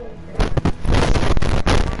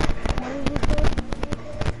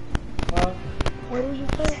 Huh? What did you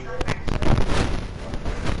say?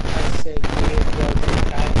 I said you was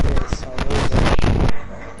practice on Wednesday.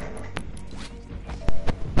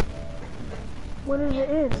 When is it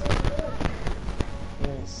end?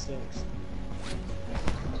 Yeah, 6.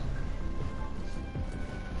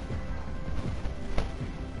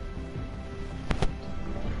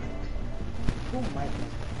 Who might be?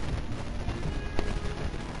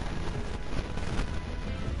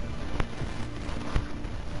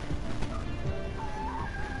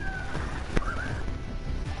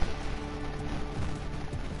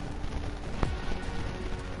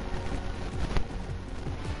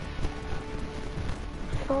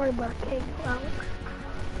 Sorry, but I can't go out.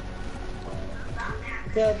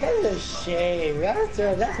 Yeah, that's a shame. That's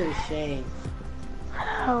a shame.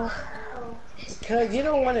 How? Cause you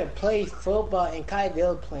don't want to play football and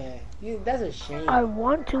Kyle playing. That's a shame. I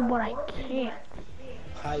want to, but I can't.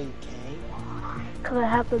 How you can? Because I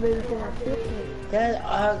have to babysit my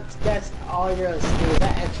sister. That's all your skills.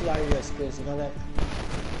 That actually all your skills. You know that?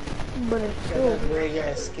 But it's Yeah, true. that's really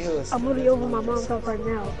your skills. I'm literally over my mom's house right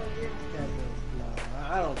now. No,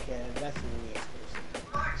 I don't care. That's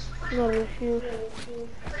really your skills.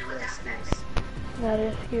 Not an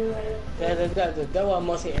excuse. Your skills. Not an excuse. That's what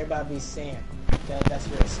mostly everybody be saying. That's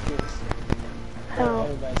your excuse. How?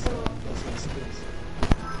 Everybody's saying that's your excuse.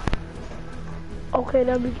 Okay,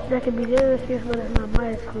 that could be their excuse, but it's not my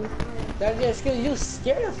excuse. That's your excuse. You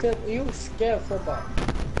scared of football. You scared of football.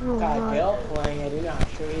 No, Got I'm Bell playing it. You're not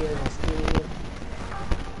sure he is in school.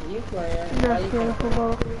 You playing? not scared of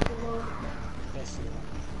football. Yes, you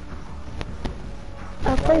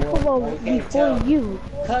I played football you can't before tell. you.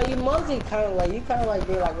 Cause you mostly kind of like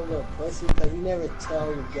being like a little pussy. Cause you never tell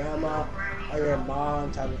your grandma or your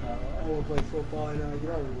mom talking about, I want to play football. You know, you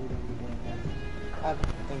don't really be doing that. I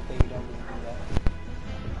think that you don't really do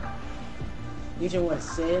that. You just want to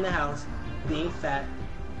sit in the house, being fat,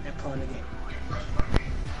 and playing the game.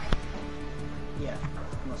 Yeah,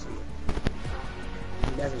 mostly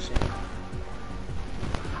it. That's a shame.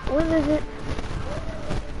 When is it?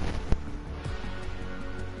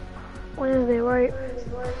 Wednesday, right?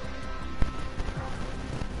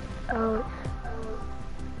 Alex.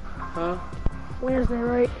 Huh? Wednesday,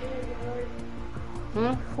 right?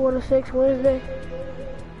 Hmm? 4 to 6 Wednesday.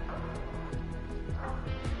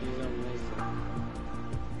 He's on Wednesday.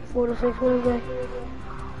 4 to 6 Wednesday.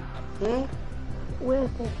 Hmm?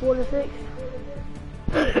 Wednesday, 4 to 6.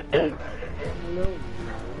 No.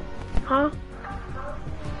 Huh?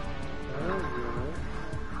 I don't know.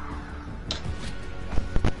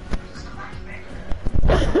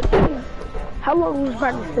 How long was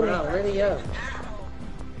practice today? Wow, really up.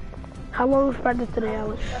 How long was practice today,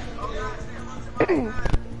 Alex?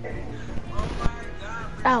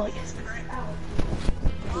 Alex,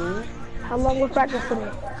 Hmm? how long was practice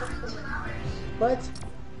today? What?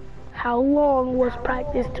 How long was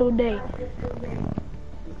practice today?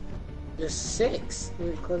 There's 6.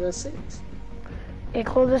 We're close at 6. It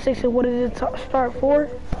closed at 6, and what did it start for?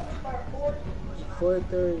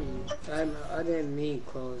 4:30. I didn't need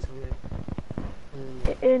clothes.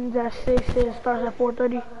 It ends at 6 and it starts at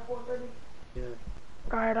 4:30. Yeah.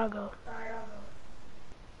 Alright, I'll go.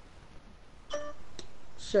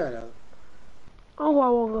 Shut up. Oh, I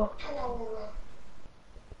won't go.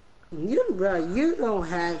 You don't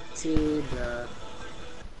have to, bruh.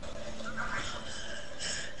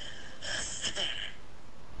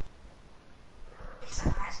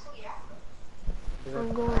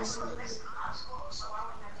 I'm going.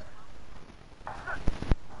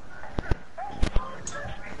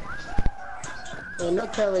 Well, no,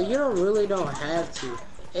 Kelly, you don't have to.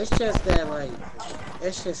 It's just that, like,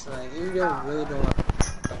 you really don't want.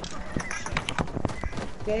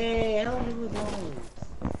 Dang, how are we doing?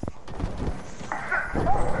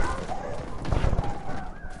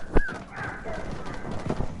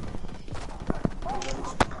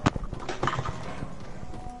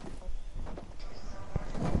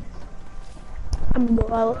 I'm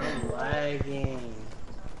going out. I'm lagging.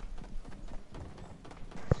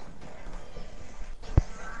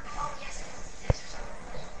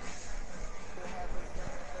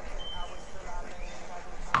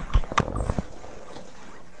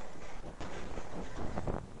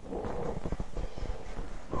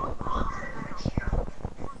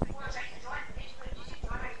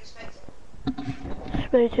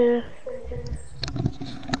 Bitches.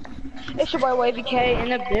 It's your boy Wavy K in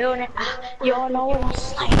the building. Y'all know what I'm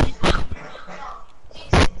saying.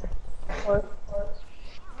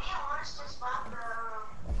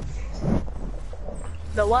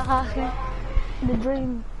 The what, Hoskins? The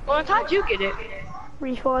dream Lawrence, how'd you get it?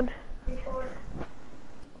 refund.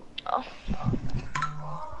 Oh.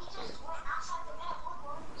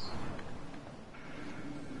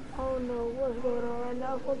 I don't know what's going on right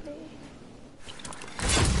now for me.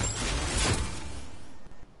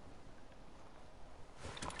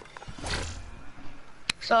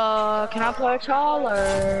 So, can I play with y'all,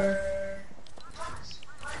 or?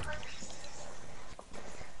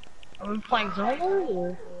 Are we playing Zone,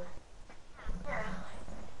 or?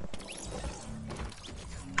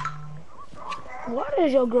 Why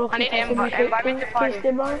does your girl I keep need to texting me? invite me to party. Kiss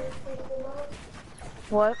them,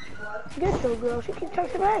 What? Get your girl. She keeps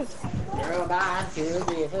texting me. Girl, bye. Feel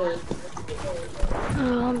good.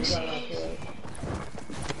 Let me see.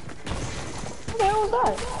 What the hell was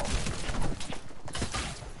that?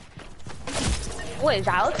 Wait, is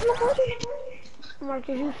Alex in the party?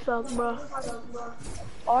 Marcus, you suck, bro.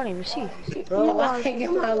 Oh, I didn't even see. Bro, I can't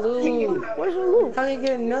get my loot. Where's your loot? I ain't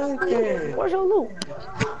get nothing. Where's your loot?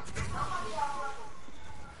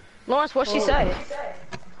 Lawrence, what'd she say?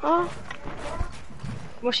 Huh?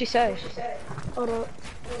 What'd she say? Hold up.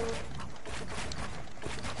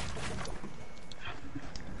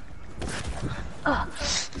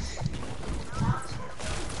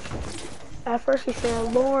 At first she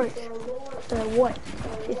said, Lawrence. I said, what?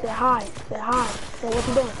 She said, hi. I said, hi. I said, what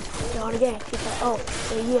you doing? I said, on the game. She said, oh. I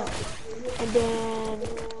said, yeah. And then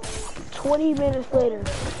 20 minutes later,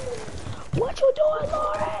 what you doing,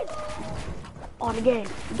 Lawrence? On the game.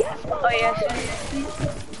 Guess what? Oh, yes.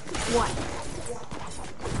 What?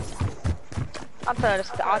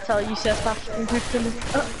 I'll tell you, said stop texting me.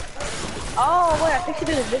 Oh, wait, I think she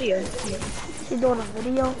did a video. She doing a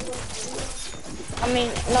video? I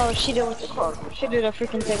mean, no, she did what's it called? She did a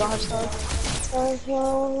freaking thing on her story.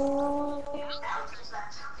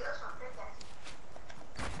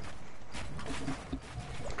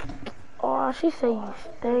 Oh, she say you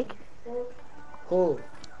stink. Who?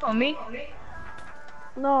 Oh, me?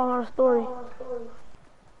 No, her story.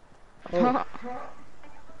 Who?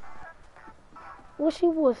 What she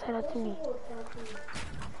would say that to me?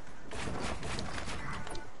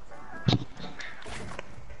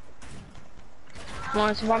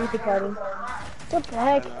 Lawrence, invite me to party. What the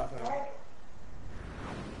heck?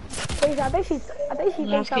 Wait, I think she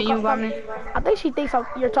Lawrence, thinks can you invite me? I think she thinks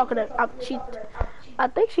you're talking to. I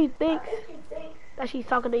think she thinks that she's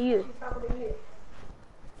talking to you.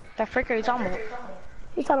 That freak are you talking about?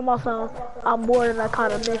 He's talking about something. I'm bored and I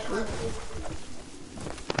kind of miss you.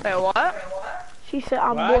 Wait, what? She said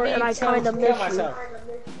I'm Why bored do and you I tell me kind of to kill miss you. myself?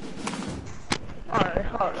 Alright,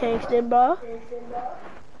 hold on. Kingston, bro.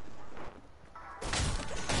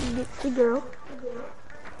 Get the girl.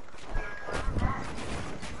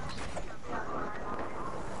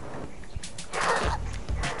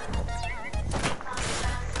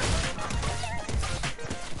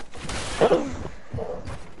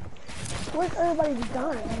 Where's everybody's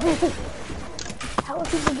gun? How are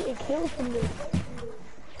people getting killed from this?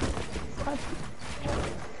 What?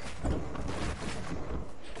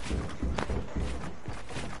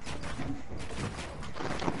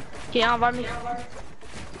 Can you invite me?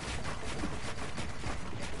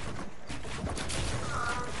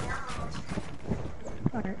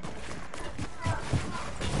 Alright.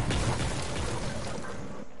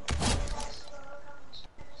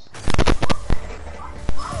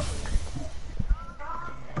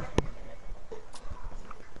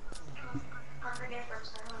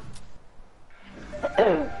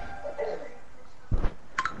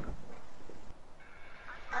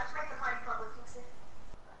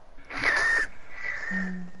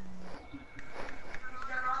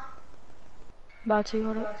 About to,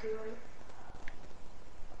 hold up.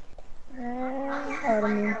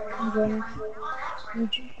 Alright, I'm joining.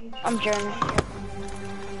 I'm joining.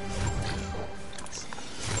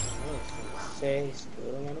 Say,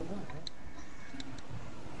 still on the one.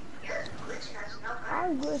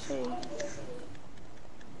 I'm glitching.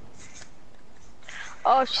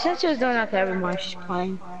 Oh, she said she was doing that to everyone she's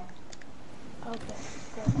playing. Okay,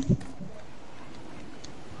 good.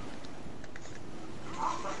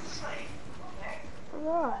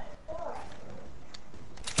 Alright.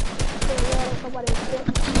 So, yeah, somebody hit.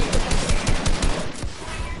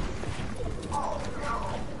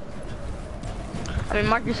 I mean,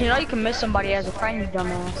 Marcus, you know you can miss somebody as a friend, you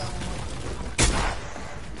dumbass.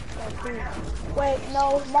 Wait,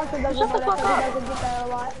 no, Marcus doesn't Shut know the that fuck 'cause he up. doesn't get that a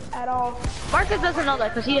lot at all. Marcus doesn't know that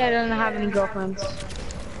because he doesn't have any girlfriends.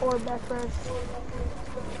 Or best friends.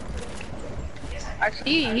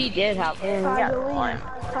 Actually, he did have one.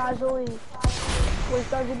 Casually. Which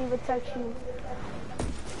doesn't even text you.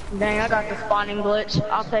 Dang, I got the spawning glitch.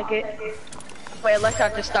 I'll take it. Wait, let's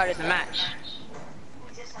not just started the match.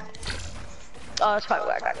 Oh, that's probably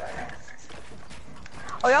what I got.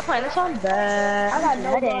 Oh, y'all playing this on? Bad. I got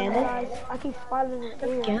no guns, guys. I keep spotting it.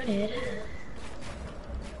 Got it.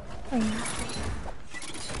 I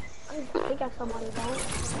think I somebody down.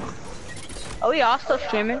 Oh yeah, I'm still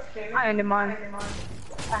streaming. I ended mine.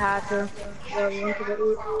 I had to.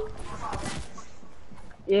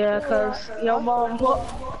 Yeah, cause yo mom.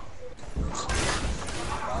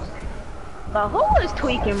 But who is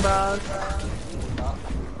tweaking, bro?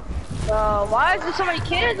 Bro, why is there so many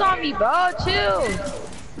kids on me, bro? Chill.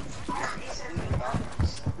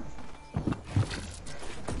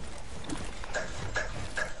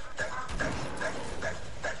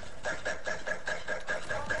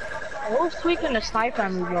 Who's tweaking the sniper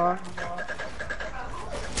on me, bro?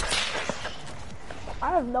 I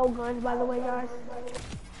have no guns, by the way, guys.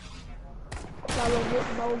 I legit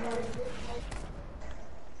no guns.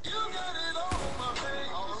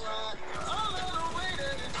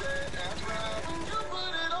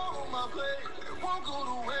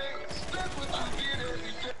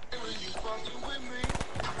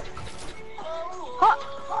 Huh.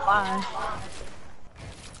 Bye.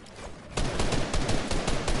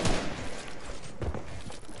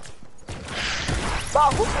 Bro,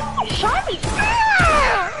 who shot me?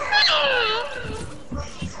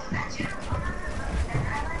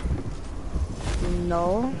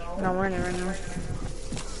 No, we're in it right now.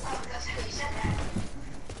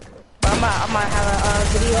 I might have a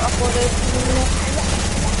video uploaded.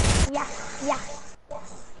 Yeah.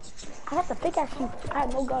 I have to pickaxe you. I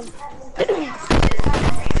have no gun.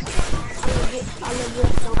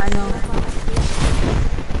 I know.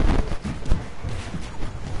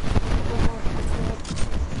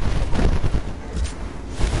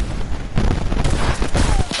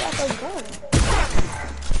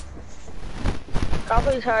 I'll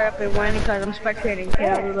please hurry up and win because I'm spectating.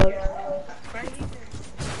 Yeah, look.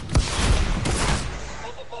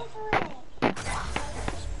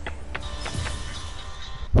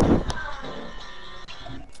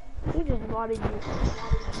 He just bodied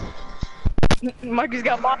you. Marcus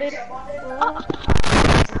got botted.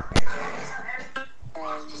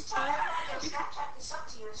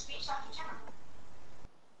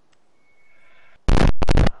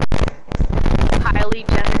 Kylie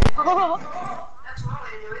Jenner.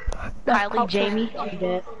 Kylie Jamie.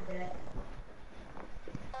 Dead.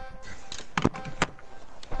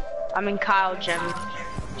 I mean Kyle Jamie.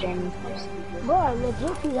 Bro,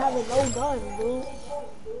 legit he's having no gun, dude.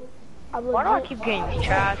 Why do I keep getting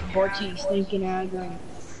trash, Borty, stinking ass gun?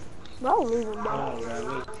 I don't even know.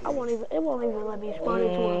 It won't even let me spawn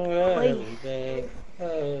into a place.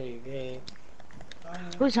 Hey,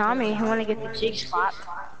 Who's on me? I wanna get the jig spot.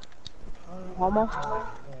 Homo.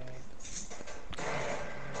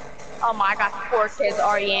 Oh my, I got 4 kids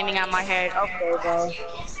already aiming at my head. Okay, bro.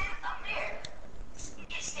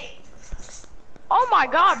 Oh my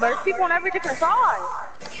god, bro, there's people on every different side.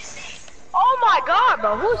 Oh my god,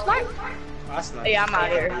 bro, who's sniping? Yeah, I'm out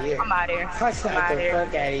here. I'm out here. I sniped the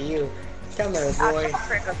fuck out of you. Come here, boy.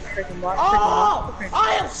 Oh!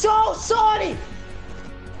 I am so sorry!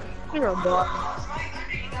 You're a bot.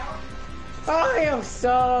 I am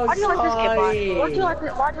so Why'd you let this get sorry.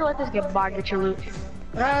 bought? Why'd you let this get bought? Get your loot.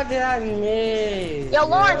 How did I miss? Yo,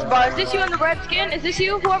 Lawrence, bro, is this you in the red skin? Is this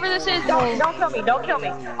you? Whoever this is, don't kill me. Don't kill me.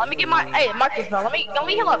 Let me get my. Hey, Marcus, bro. Let me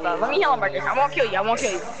heal up, bro. Let me heal up, Marcus. I won't kill you.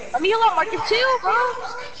 Let me heal up, Marcus, too, bro.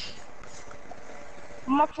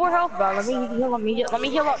 I'm at 4 health, bro. Let me heal up. Let me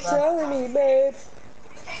heal up, bro. Tell me, babe.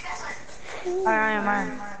 I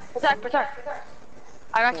am. Protect.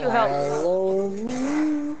 I got 2 health.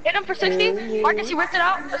 Hit him for 60. Marcus, you ripped it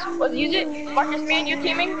out. Let's use it. Marcus, me and you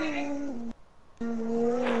teaming.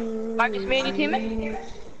 Marcus, me and you teaming.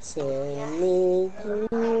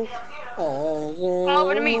 Come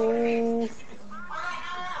over to me.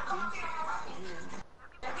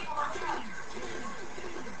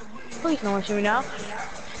 Please no one shoot me now.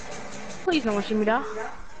 Please no one shoot me now.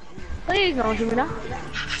 Please no one shoot me now.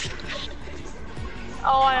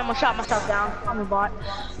 Oh, I almost shot myself down. I'm a bot.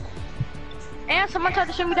 And someone tried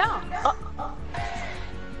to shoot me down.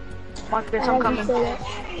 Marcus, I'm coming.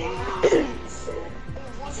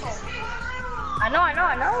 I know.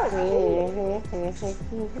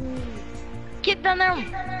 Get down there.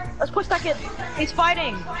 Let's push that kid. He's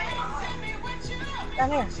fighting. Down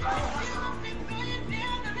here.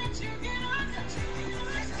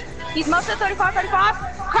 He's melted 35.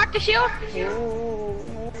 Crack the shield.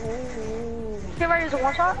 Get ready to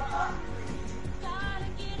one shot.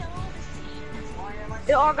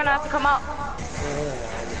 They're all gonna have to come out.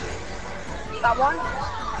 Got one.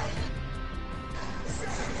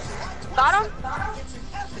 Got him.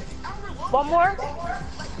 One more.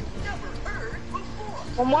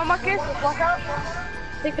 One more, Marcus. Walk out.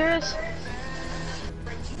 Think there is.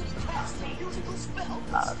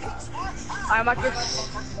 Okay. Alright,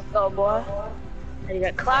 Marcus. Let's go, boy. And you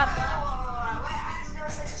got clap.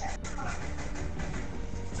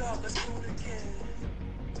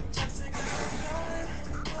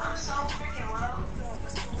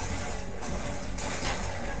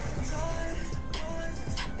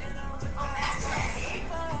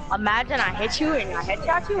 Imagine I hit you and I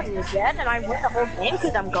headshot you and you're dead and I win the whole game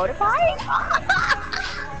because I'm goatified?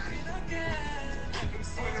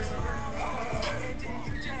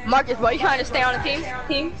 Marcus, why are you trying to stay on the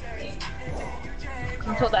team?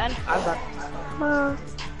 Until the end? I was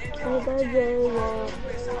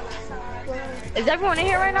Is everyone in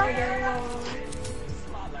here right now?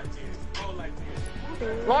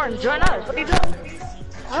 Lauren, join us. What are you doing?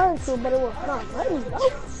 I don't feel better with not letting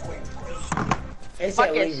go. It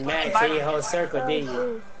said leave Matt to your whole circle, didn't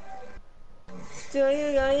you? Still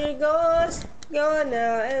you got your goals going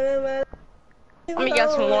now, everybody. Let me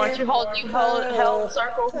get some Lawrence. You held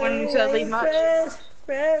circle when you said leave Matt.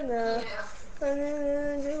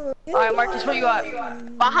 Alright, Marcus, where you at?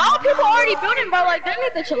 But how are people already building, bro? Like, they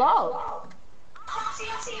need to chill out.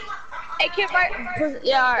 Hey, kid, right?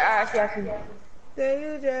 Yeah, alright, I see.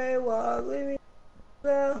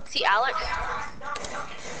 See Alex?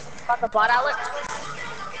 Got the bot, Alex?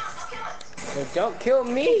 But don't kill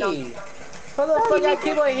me! What the fuck y'all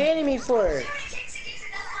keep on hitting me for?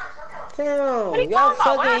 Damn, y'all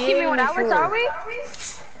fucking hitting me Alex, for? are we?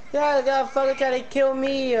 Y'all fucking trying to kill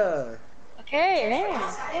me, Okay, damn.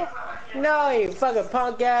 No, you fucking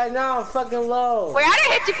punk ass, now I'm fucking low. Wait, I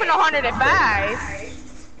didn't hit you for no 105.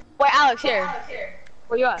 Wait, Alex, here.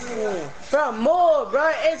 Where you at? Bro, more,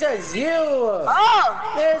 bro. It's just you.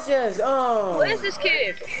 Oh! It's just, Who is this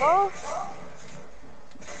kid? Oh?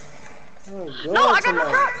 No, I got no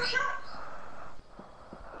props.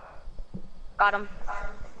 Got him.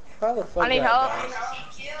 How the fuck I need help.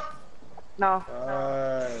 No.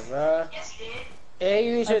 Bro. Hey,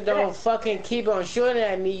 you should don't fucking keep on shooting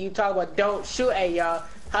at me. You talk about don't shoot at y'all.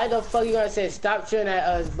 How the fuck you gonna say stop shooting at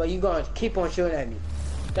us, but you gonna keep on shooting at me?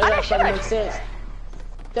 That doesn't fucking make sense.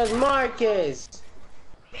 That's Marcus.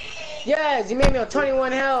 Yes, you made me on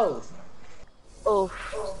 21 health. Oh.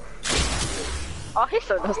 Oh, he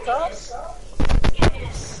still does stuff.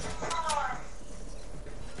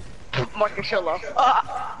 Marcus Shillo.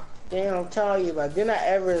 Damn, I'm telling you, but didn't I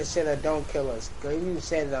ever say that don't kill us? Cause if you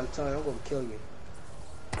said that, I'm telling you, I'm gonna kill you.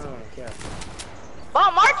 I don't care. Oh,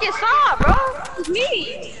 Marcus, stop, bro. It's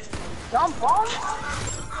me. Dumb bomb.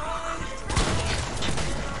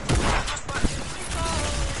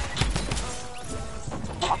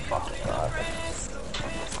 Oh, fucking God.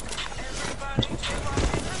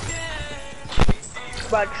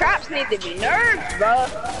 Bro, traps need to be nerfed, bro.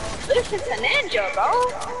 This is a ninja, bro.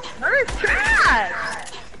 Nerf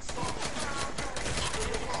traps.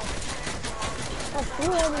 That's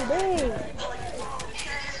true every day.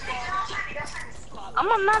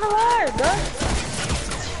 I'm not alive, bro.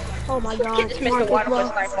 Oh my God. Kid just missed the water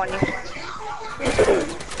plus knife on you.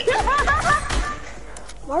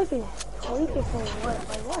 Marcus, we can play what?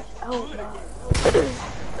 Like, watch out, bro.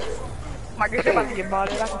 Marcus, you're about to get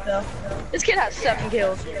bodied, I can tell. This kid has 7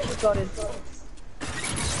 kills. He's goated.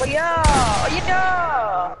 Well, yo!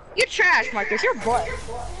 You're trash, Marcus. You're butt.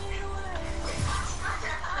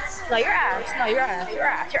 No, you're ass. No, you're ass. You're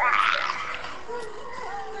ass. You're ass.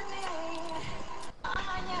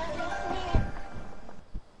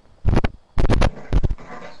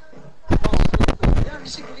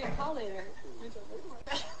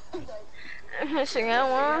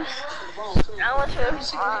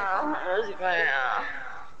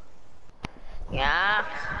 Yeah.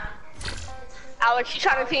 Alex, you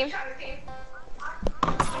trying to team?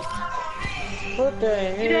 What the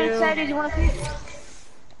hell? You didn't say did you want to team?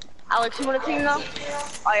 Alex, you want to team though?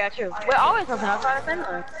 Oh yeah, true. We're always something. I'm trying to send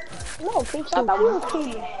her. No, keep stop that real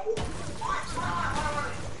team.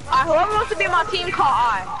 Alright, whoever wants to be my team, call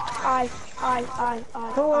I.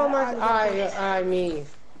 Who am I? Me.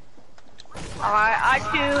 Alright, I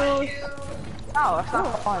choose. No, it's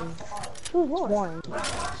not fun. Who's one?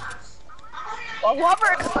 Well,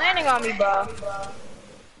 whoever is landing on me, bro.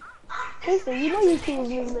 Casey, you know you team with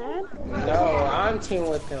me, man. No, I'm team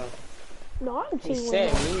with them. No, I'm He team with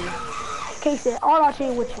said you. me. Casey, all our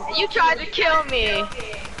team with you. You tried to kill me.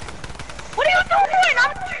 What are you doing?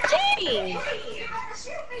 I'm team.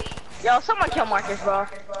 Yo, someone kill Marcus, bro.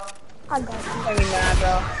 I got you. Make me mad,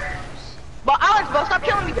 bro. But Alex, bro, stop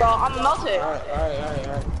killing me, bro. I'm melted.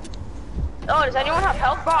 Alright. Oh, does anyone have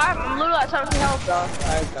health, bro? I'm literally at 17 health, bro.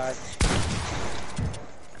 I got you.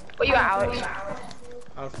 Where you at, Alex?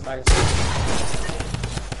 I'm fighting.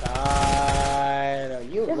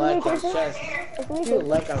 You It's lucky me, I'm Christian. just, It's me, you Christian.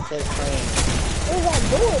 lucky I'm just playing. What is that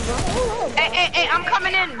doing, bro? Hold on, bro. Hey, I'm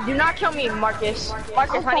coming in. Do not kill me, Marcus.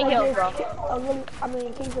 Marcus, I'm honey trying heals, to bro. King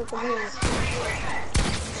Shark from here.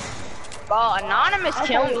 Bro, Anonymous I'm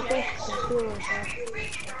killed trying to me. get King Shark from here, bro.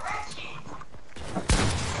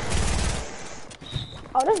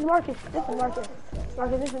 Oh, this is Marcus.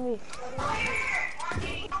 Marcus, this is me.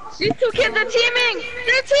 These two kids are teaming.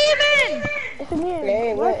 They're teaming. This is me.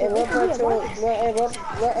 Hey, what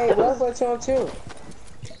platoon too?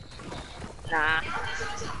 Nah.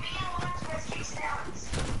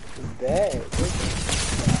 Bad.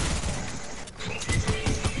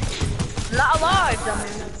 Not alive,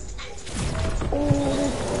 dummy.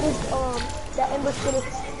 Ooh, that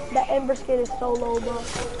Ember skin is so low, bro.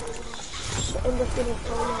 The Ember skin is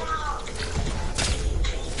so low.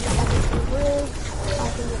 I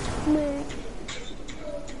can just flick.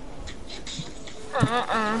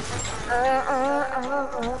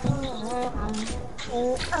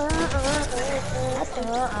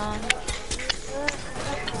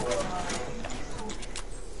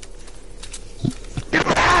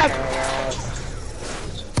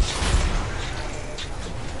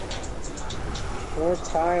 Poor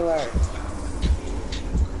Tyler.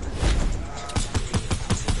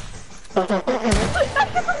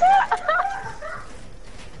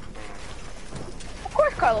 Of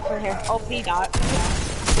course Carlos in here. Oh, P dot.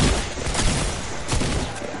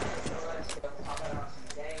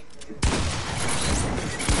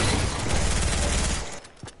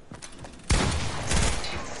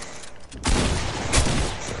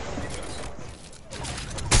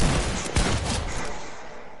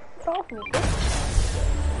 Off me.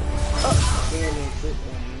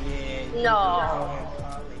 No.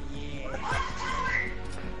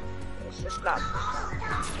 It's not.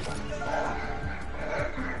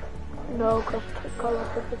 No, because Carlos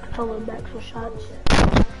took the controller back for shots.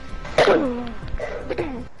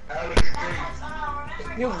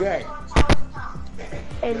 You gay.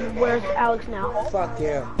 And where's Alex now? Fuck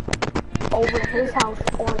you. Over at his house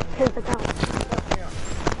on his account.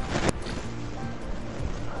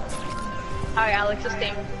 Alright, Alex, this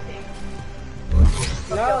game.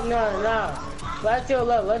 No. Let's do a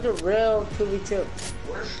real 2v2.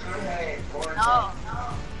 No.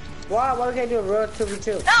 Why we can't do a real 2v2?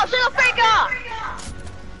 No, single faker!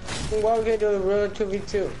 Why we can't do a real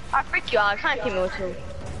 2v2? I freak you, Alex. I can't with you.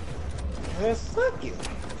 Man, fuck you.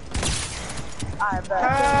 Alright,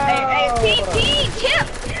 bet. Hey, Chip!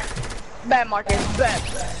 Bet, Marcus. Bet.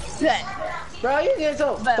 Bro, you get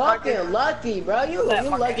so Bet, fucking Marcus. lucky, bro. You Bet, lucky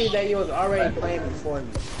Marcus. that you was already playing before me.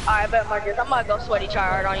 Alright, bet, Marcus. I'm gonna go sweaty try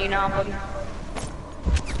hard on you now, buddy.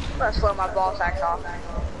 I'm gonna slow my ball sacks off.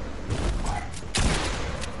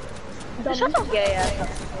 Shut your gay ass up.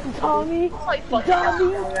 Tommy, Oh, you fucking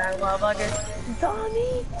Tommy, motherfucker.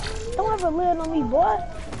 Tommy, don't ever land on me, boy.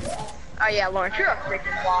 Oh yeah, Lawrence, you're a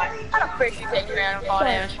freaking bot. How the frick you take random fall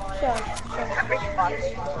damage? Shut. You're a freaking bot.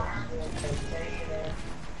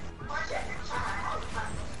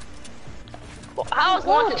 Well, how was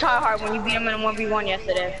Lawrence to try hard when you beat him in a 1v1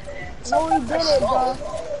 yesterday? No, he didn't, bro.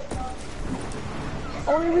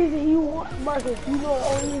 Only reason he won, Marcus, you know the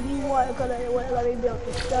only reason he won because they wouldn't let me build.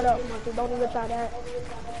 Shut up, Marcus, don't even try that.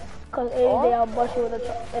 Because any day I'll bust you in the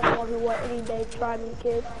 1v1 any day. Try me,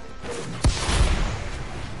 kid.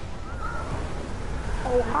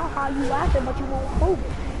 Oh, haha, you laughing, but you won't prove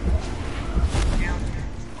it.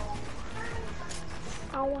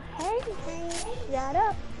 Oh, hey, shut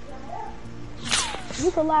up.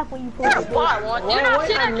 You can laugh when you prove You're a it. bot, Lawrence. You're not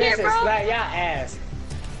sitting up here, bro. Slap y'all ass.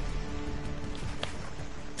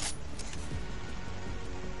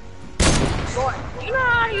 Lawrence, you know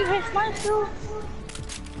how you hit slice too?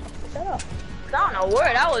 Shut up. I don't know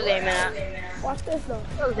where that was aiming at. Watch this, though.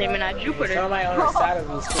 I was aiming at Jupiter. Somebody on the side of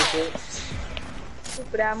me, stupid.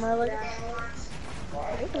 Stupid ass mother.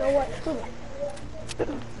 You know what? Screw it.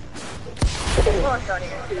 Lawrence don't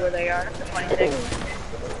even see where they are. That's a funny thing.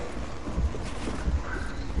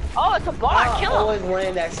 Oh, it's a bot. I Kill him. always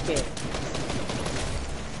wanted that skin.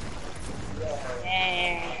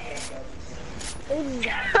 Baby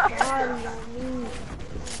got body on me.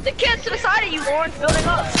 The kid's to the side of you, Lawrence, building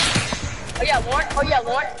up. Oh yeah, Lawrence. Oh yeah,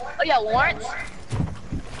 Lawrence. Oh yeah, Lawrence.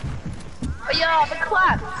 Oh yeah, the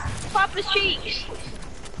clap. Clap his cheeks.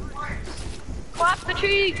 Clap the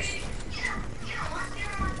cheeks.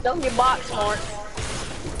 Don't get box, Lawrence.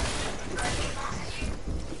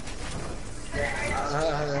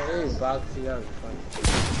 These boxy young funny.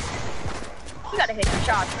 You gotta hit your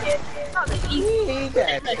shots, kid. That was an easy. He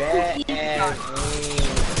got bad ass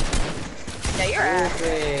Yeah, you're ass.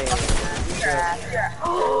 stupid. You're ass. You're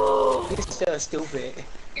ass. He's still stupid.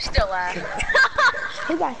 You still laugh.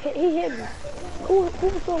 He got hit. He hit me. Who was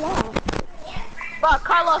still alive? Bro,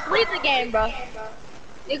 Carlos, lead the game, bro.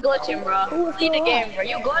 You glitching, bro. Who was Lead the still game, alive? bro.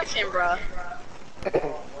 You glitching, bro.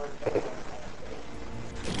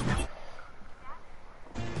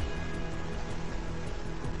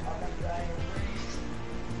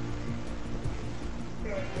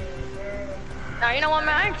 Now, you know what,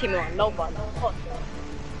 man? I ain't teaming on nobody. Fuck.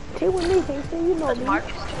 Team with me, Casey. You know That's me.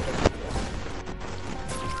 Marcus.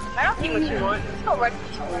 I don't team with you on. Let's go right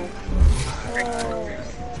to school.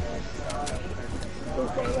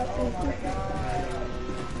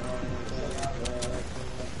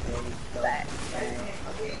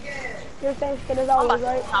 You're saying skin as I'm always,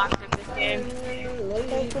 about right? to toxic this game.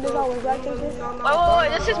 Same skin as always, right, Casey?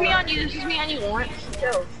 Wait, this is me on you. This is me on you, Lawrence.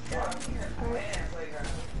 Chill. Alright.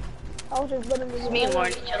 I was just letting This you is me, know.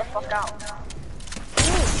 Lawrence. Chill the fuck out.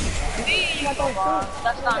 You got that skin.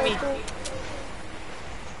 That's not me.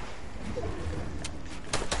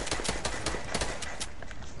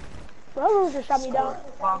 Bro, just shot me down.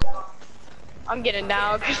 I'm getting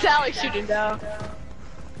down because Alex shooting down.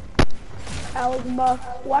 Alex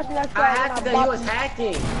Muff. Watching that I shot. had to because you was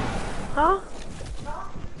hacking. Huh?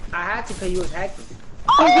 I had to because you was hacking.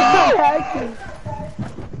 Oh!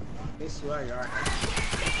 This is where you are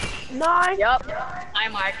hacking. 9. Yup. Hi,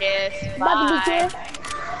 Marcus. About to be Bye.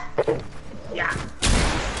 kid. Yeah.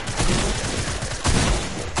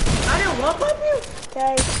 I didn't walk up you.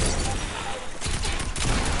 Okay.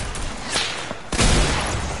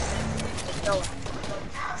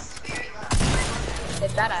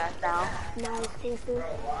 Get that ass down. Nice, Casey.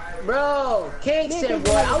 Bro, Kingston,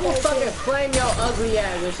 boy, I will fucking flame your ugly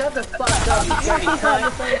ass. And shut the fuck up, you dirty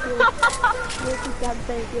cunt.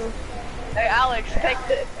 Thank you. Hey, Alex, take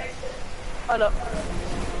this. Hold up.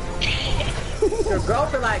 Your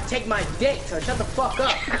girlfriend like take my dick, so shut the fuck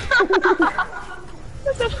up.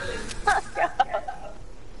 Shut the fuck up.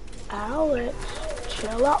 Alex,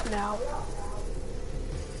 chill out now.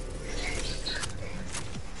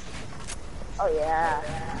 Oh yeah.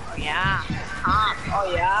 Oh yeah.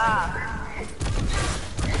 Oh yeah.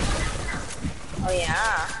 Oh yeah.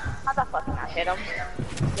 How the fuck did I hit him?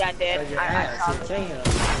 Yeah, I did. Your I ass, saw you him. can't hit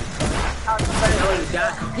him. I was gonna- No, you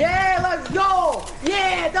got. Yeah, let's go.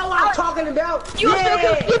 Yeah, that's what I'm talking about. You yeah.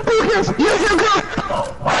 still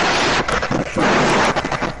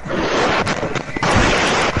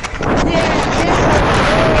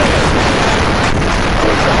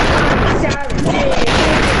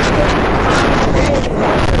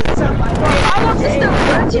Carlos is still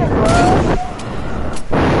glitching, bro.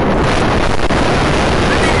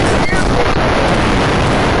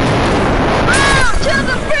 Chill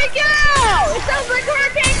the freak out! It sounds like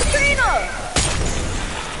Hurricane Katrina!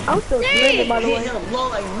 I'm still streaming, by the way. Hit him low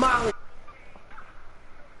like Molly.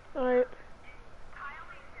 Alright.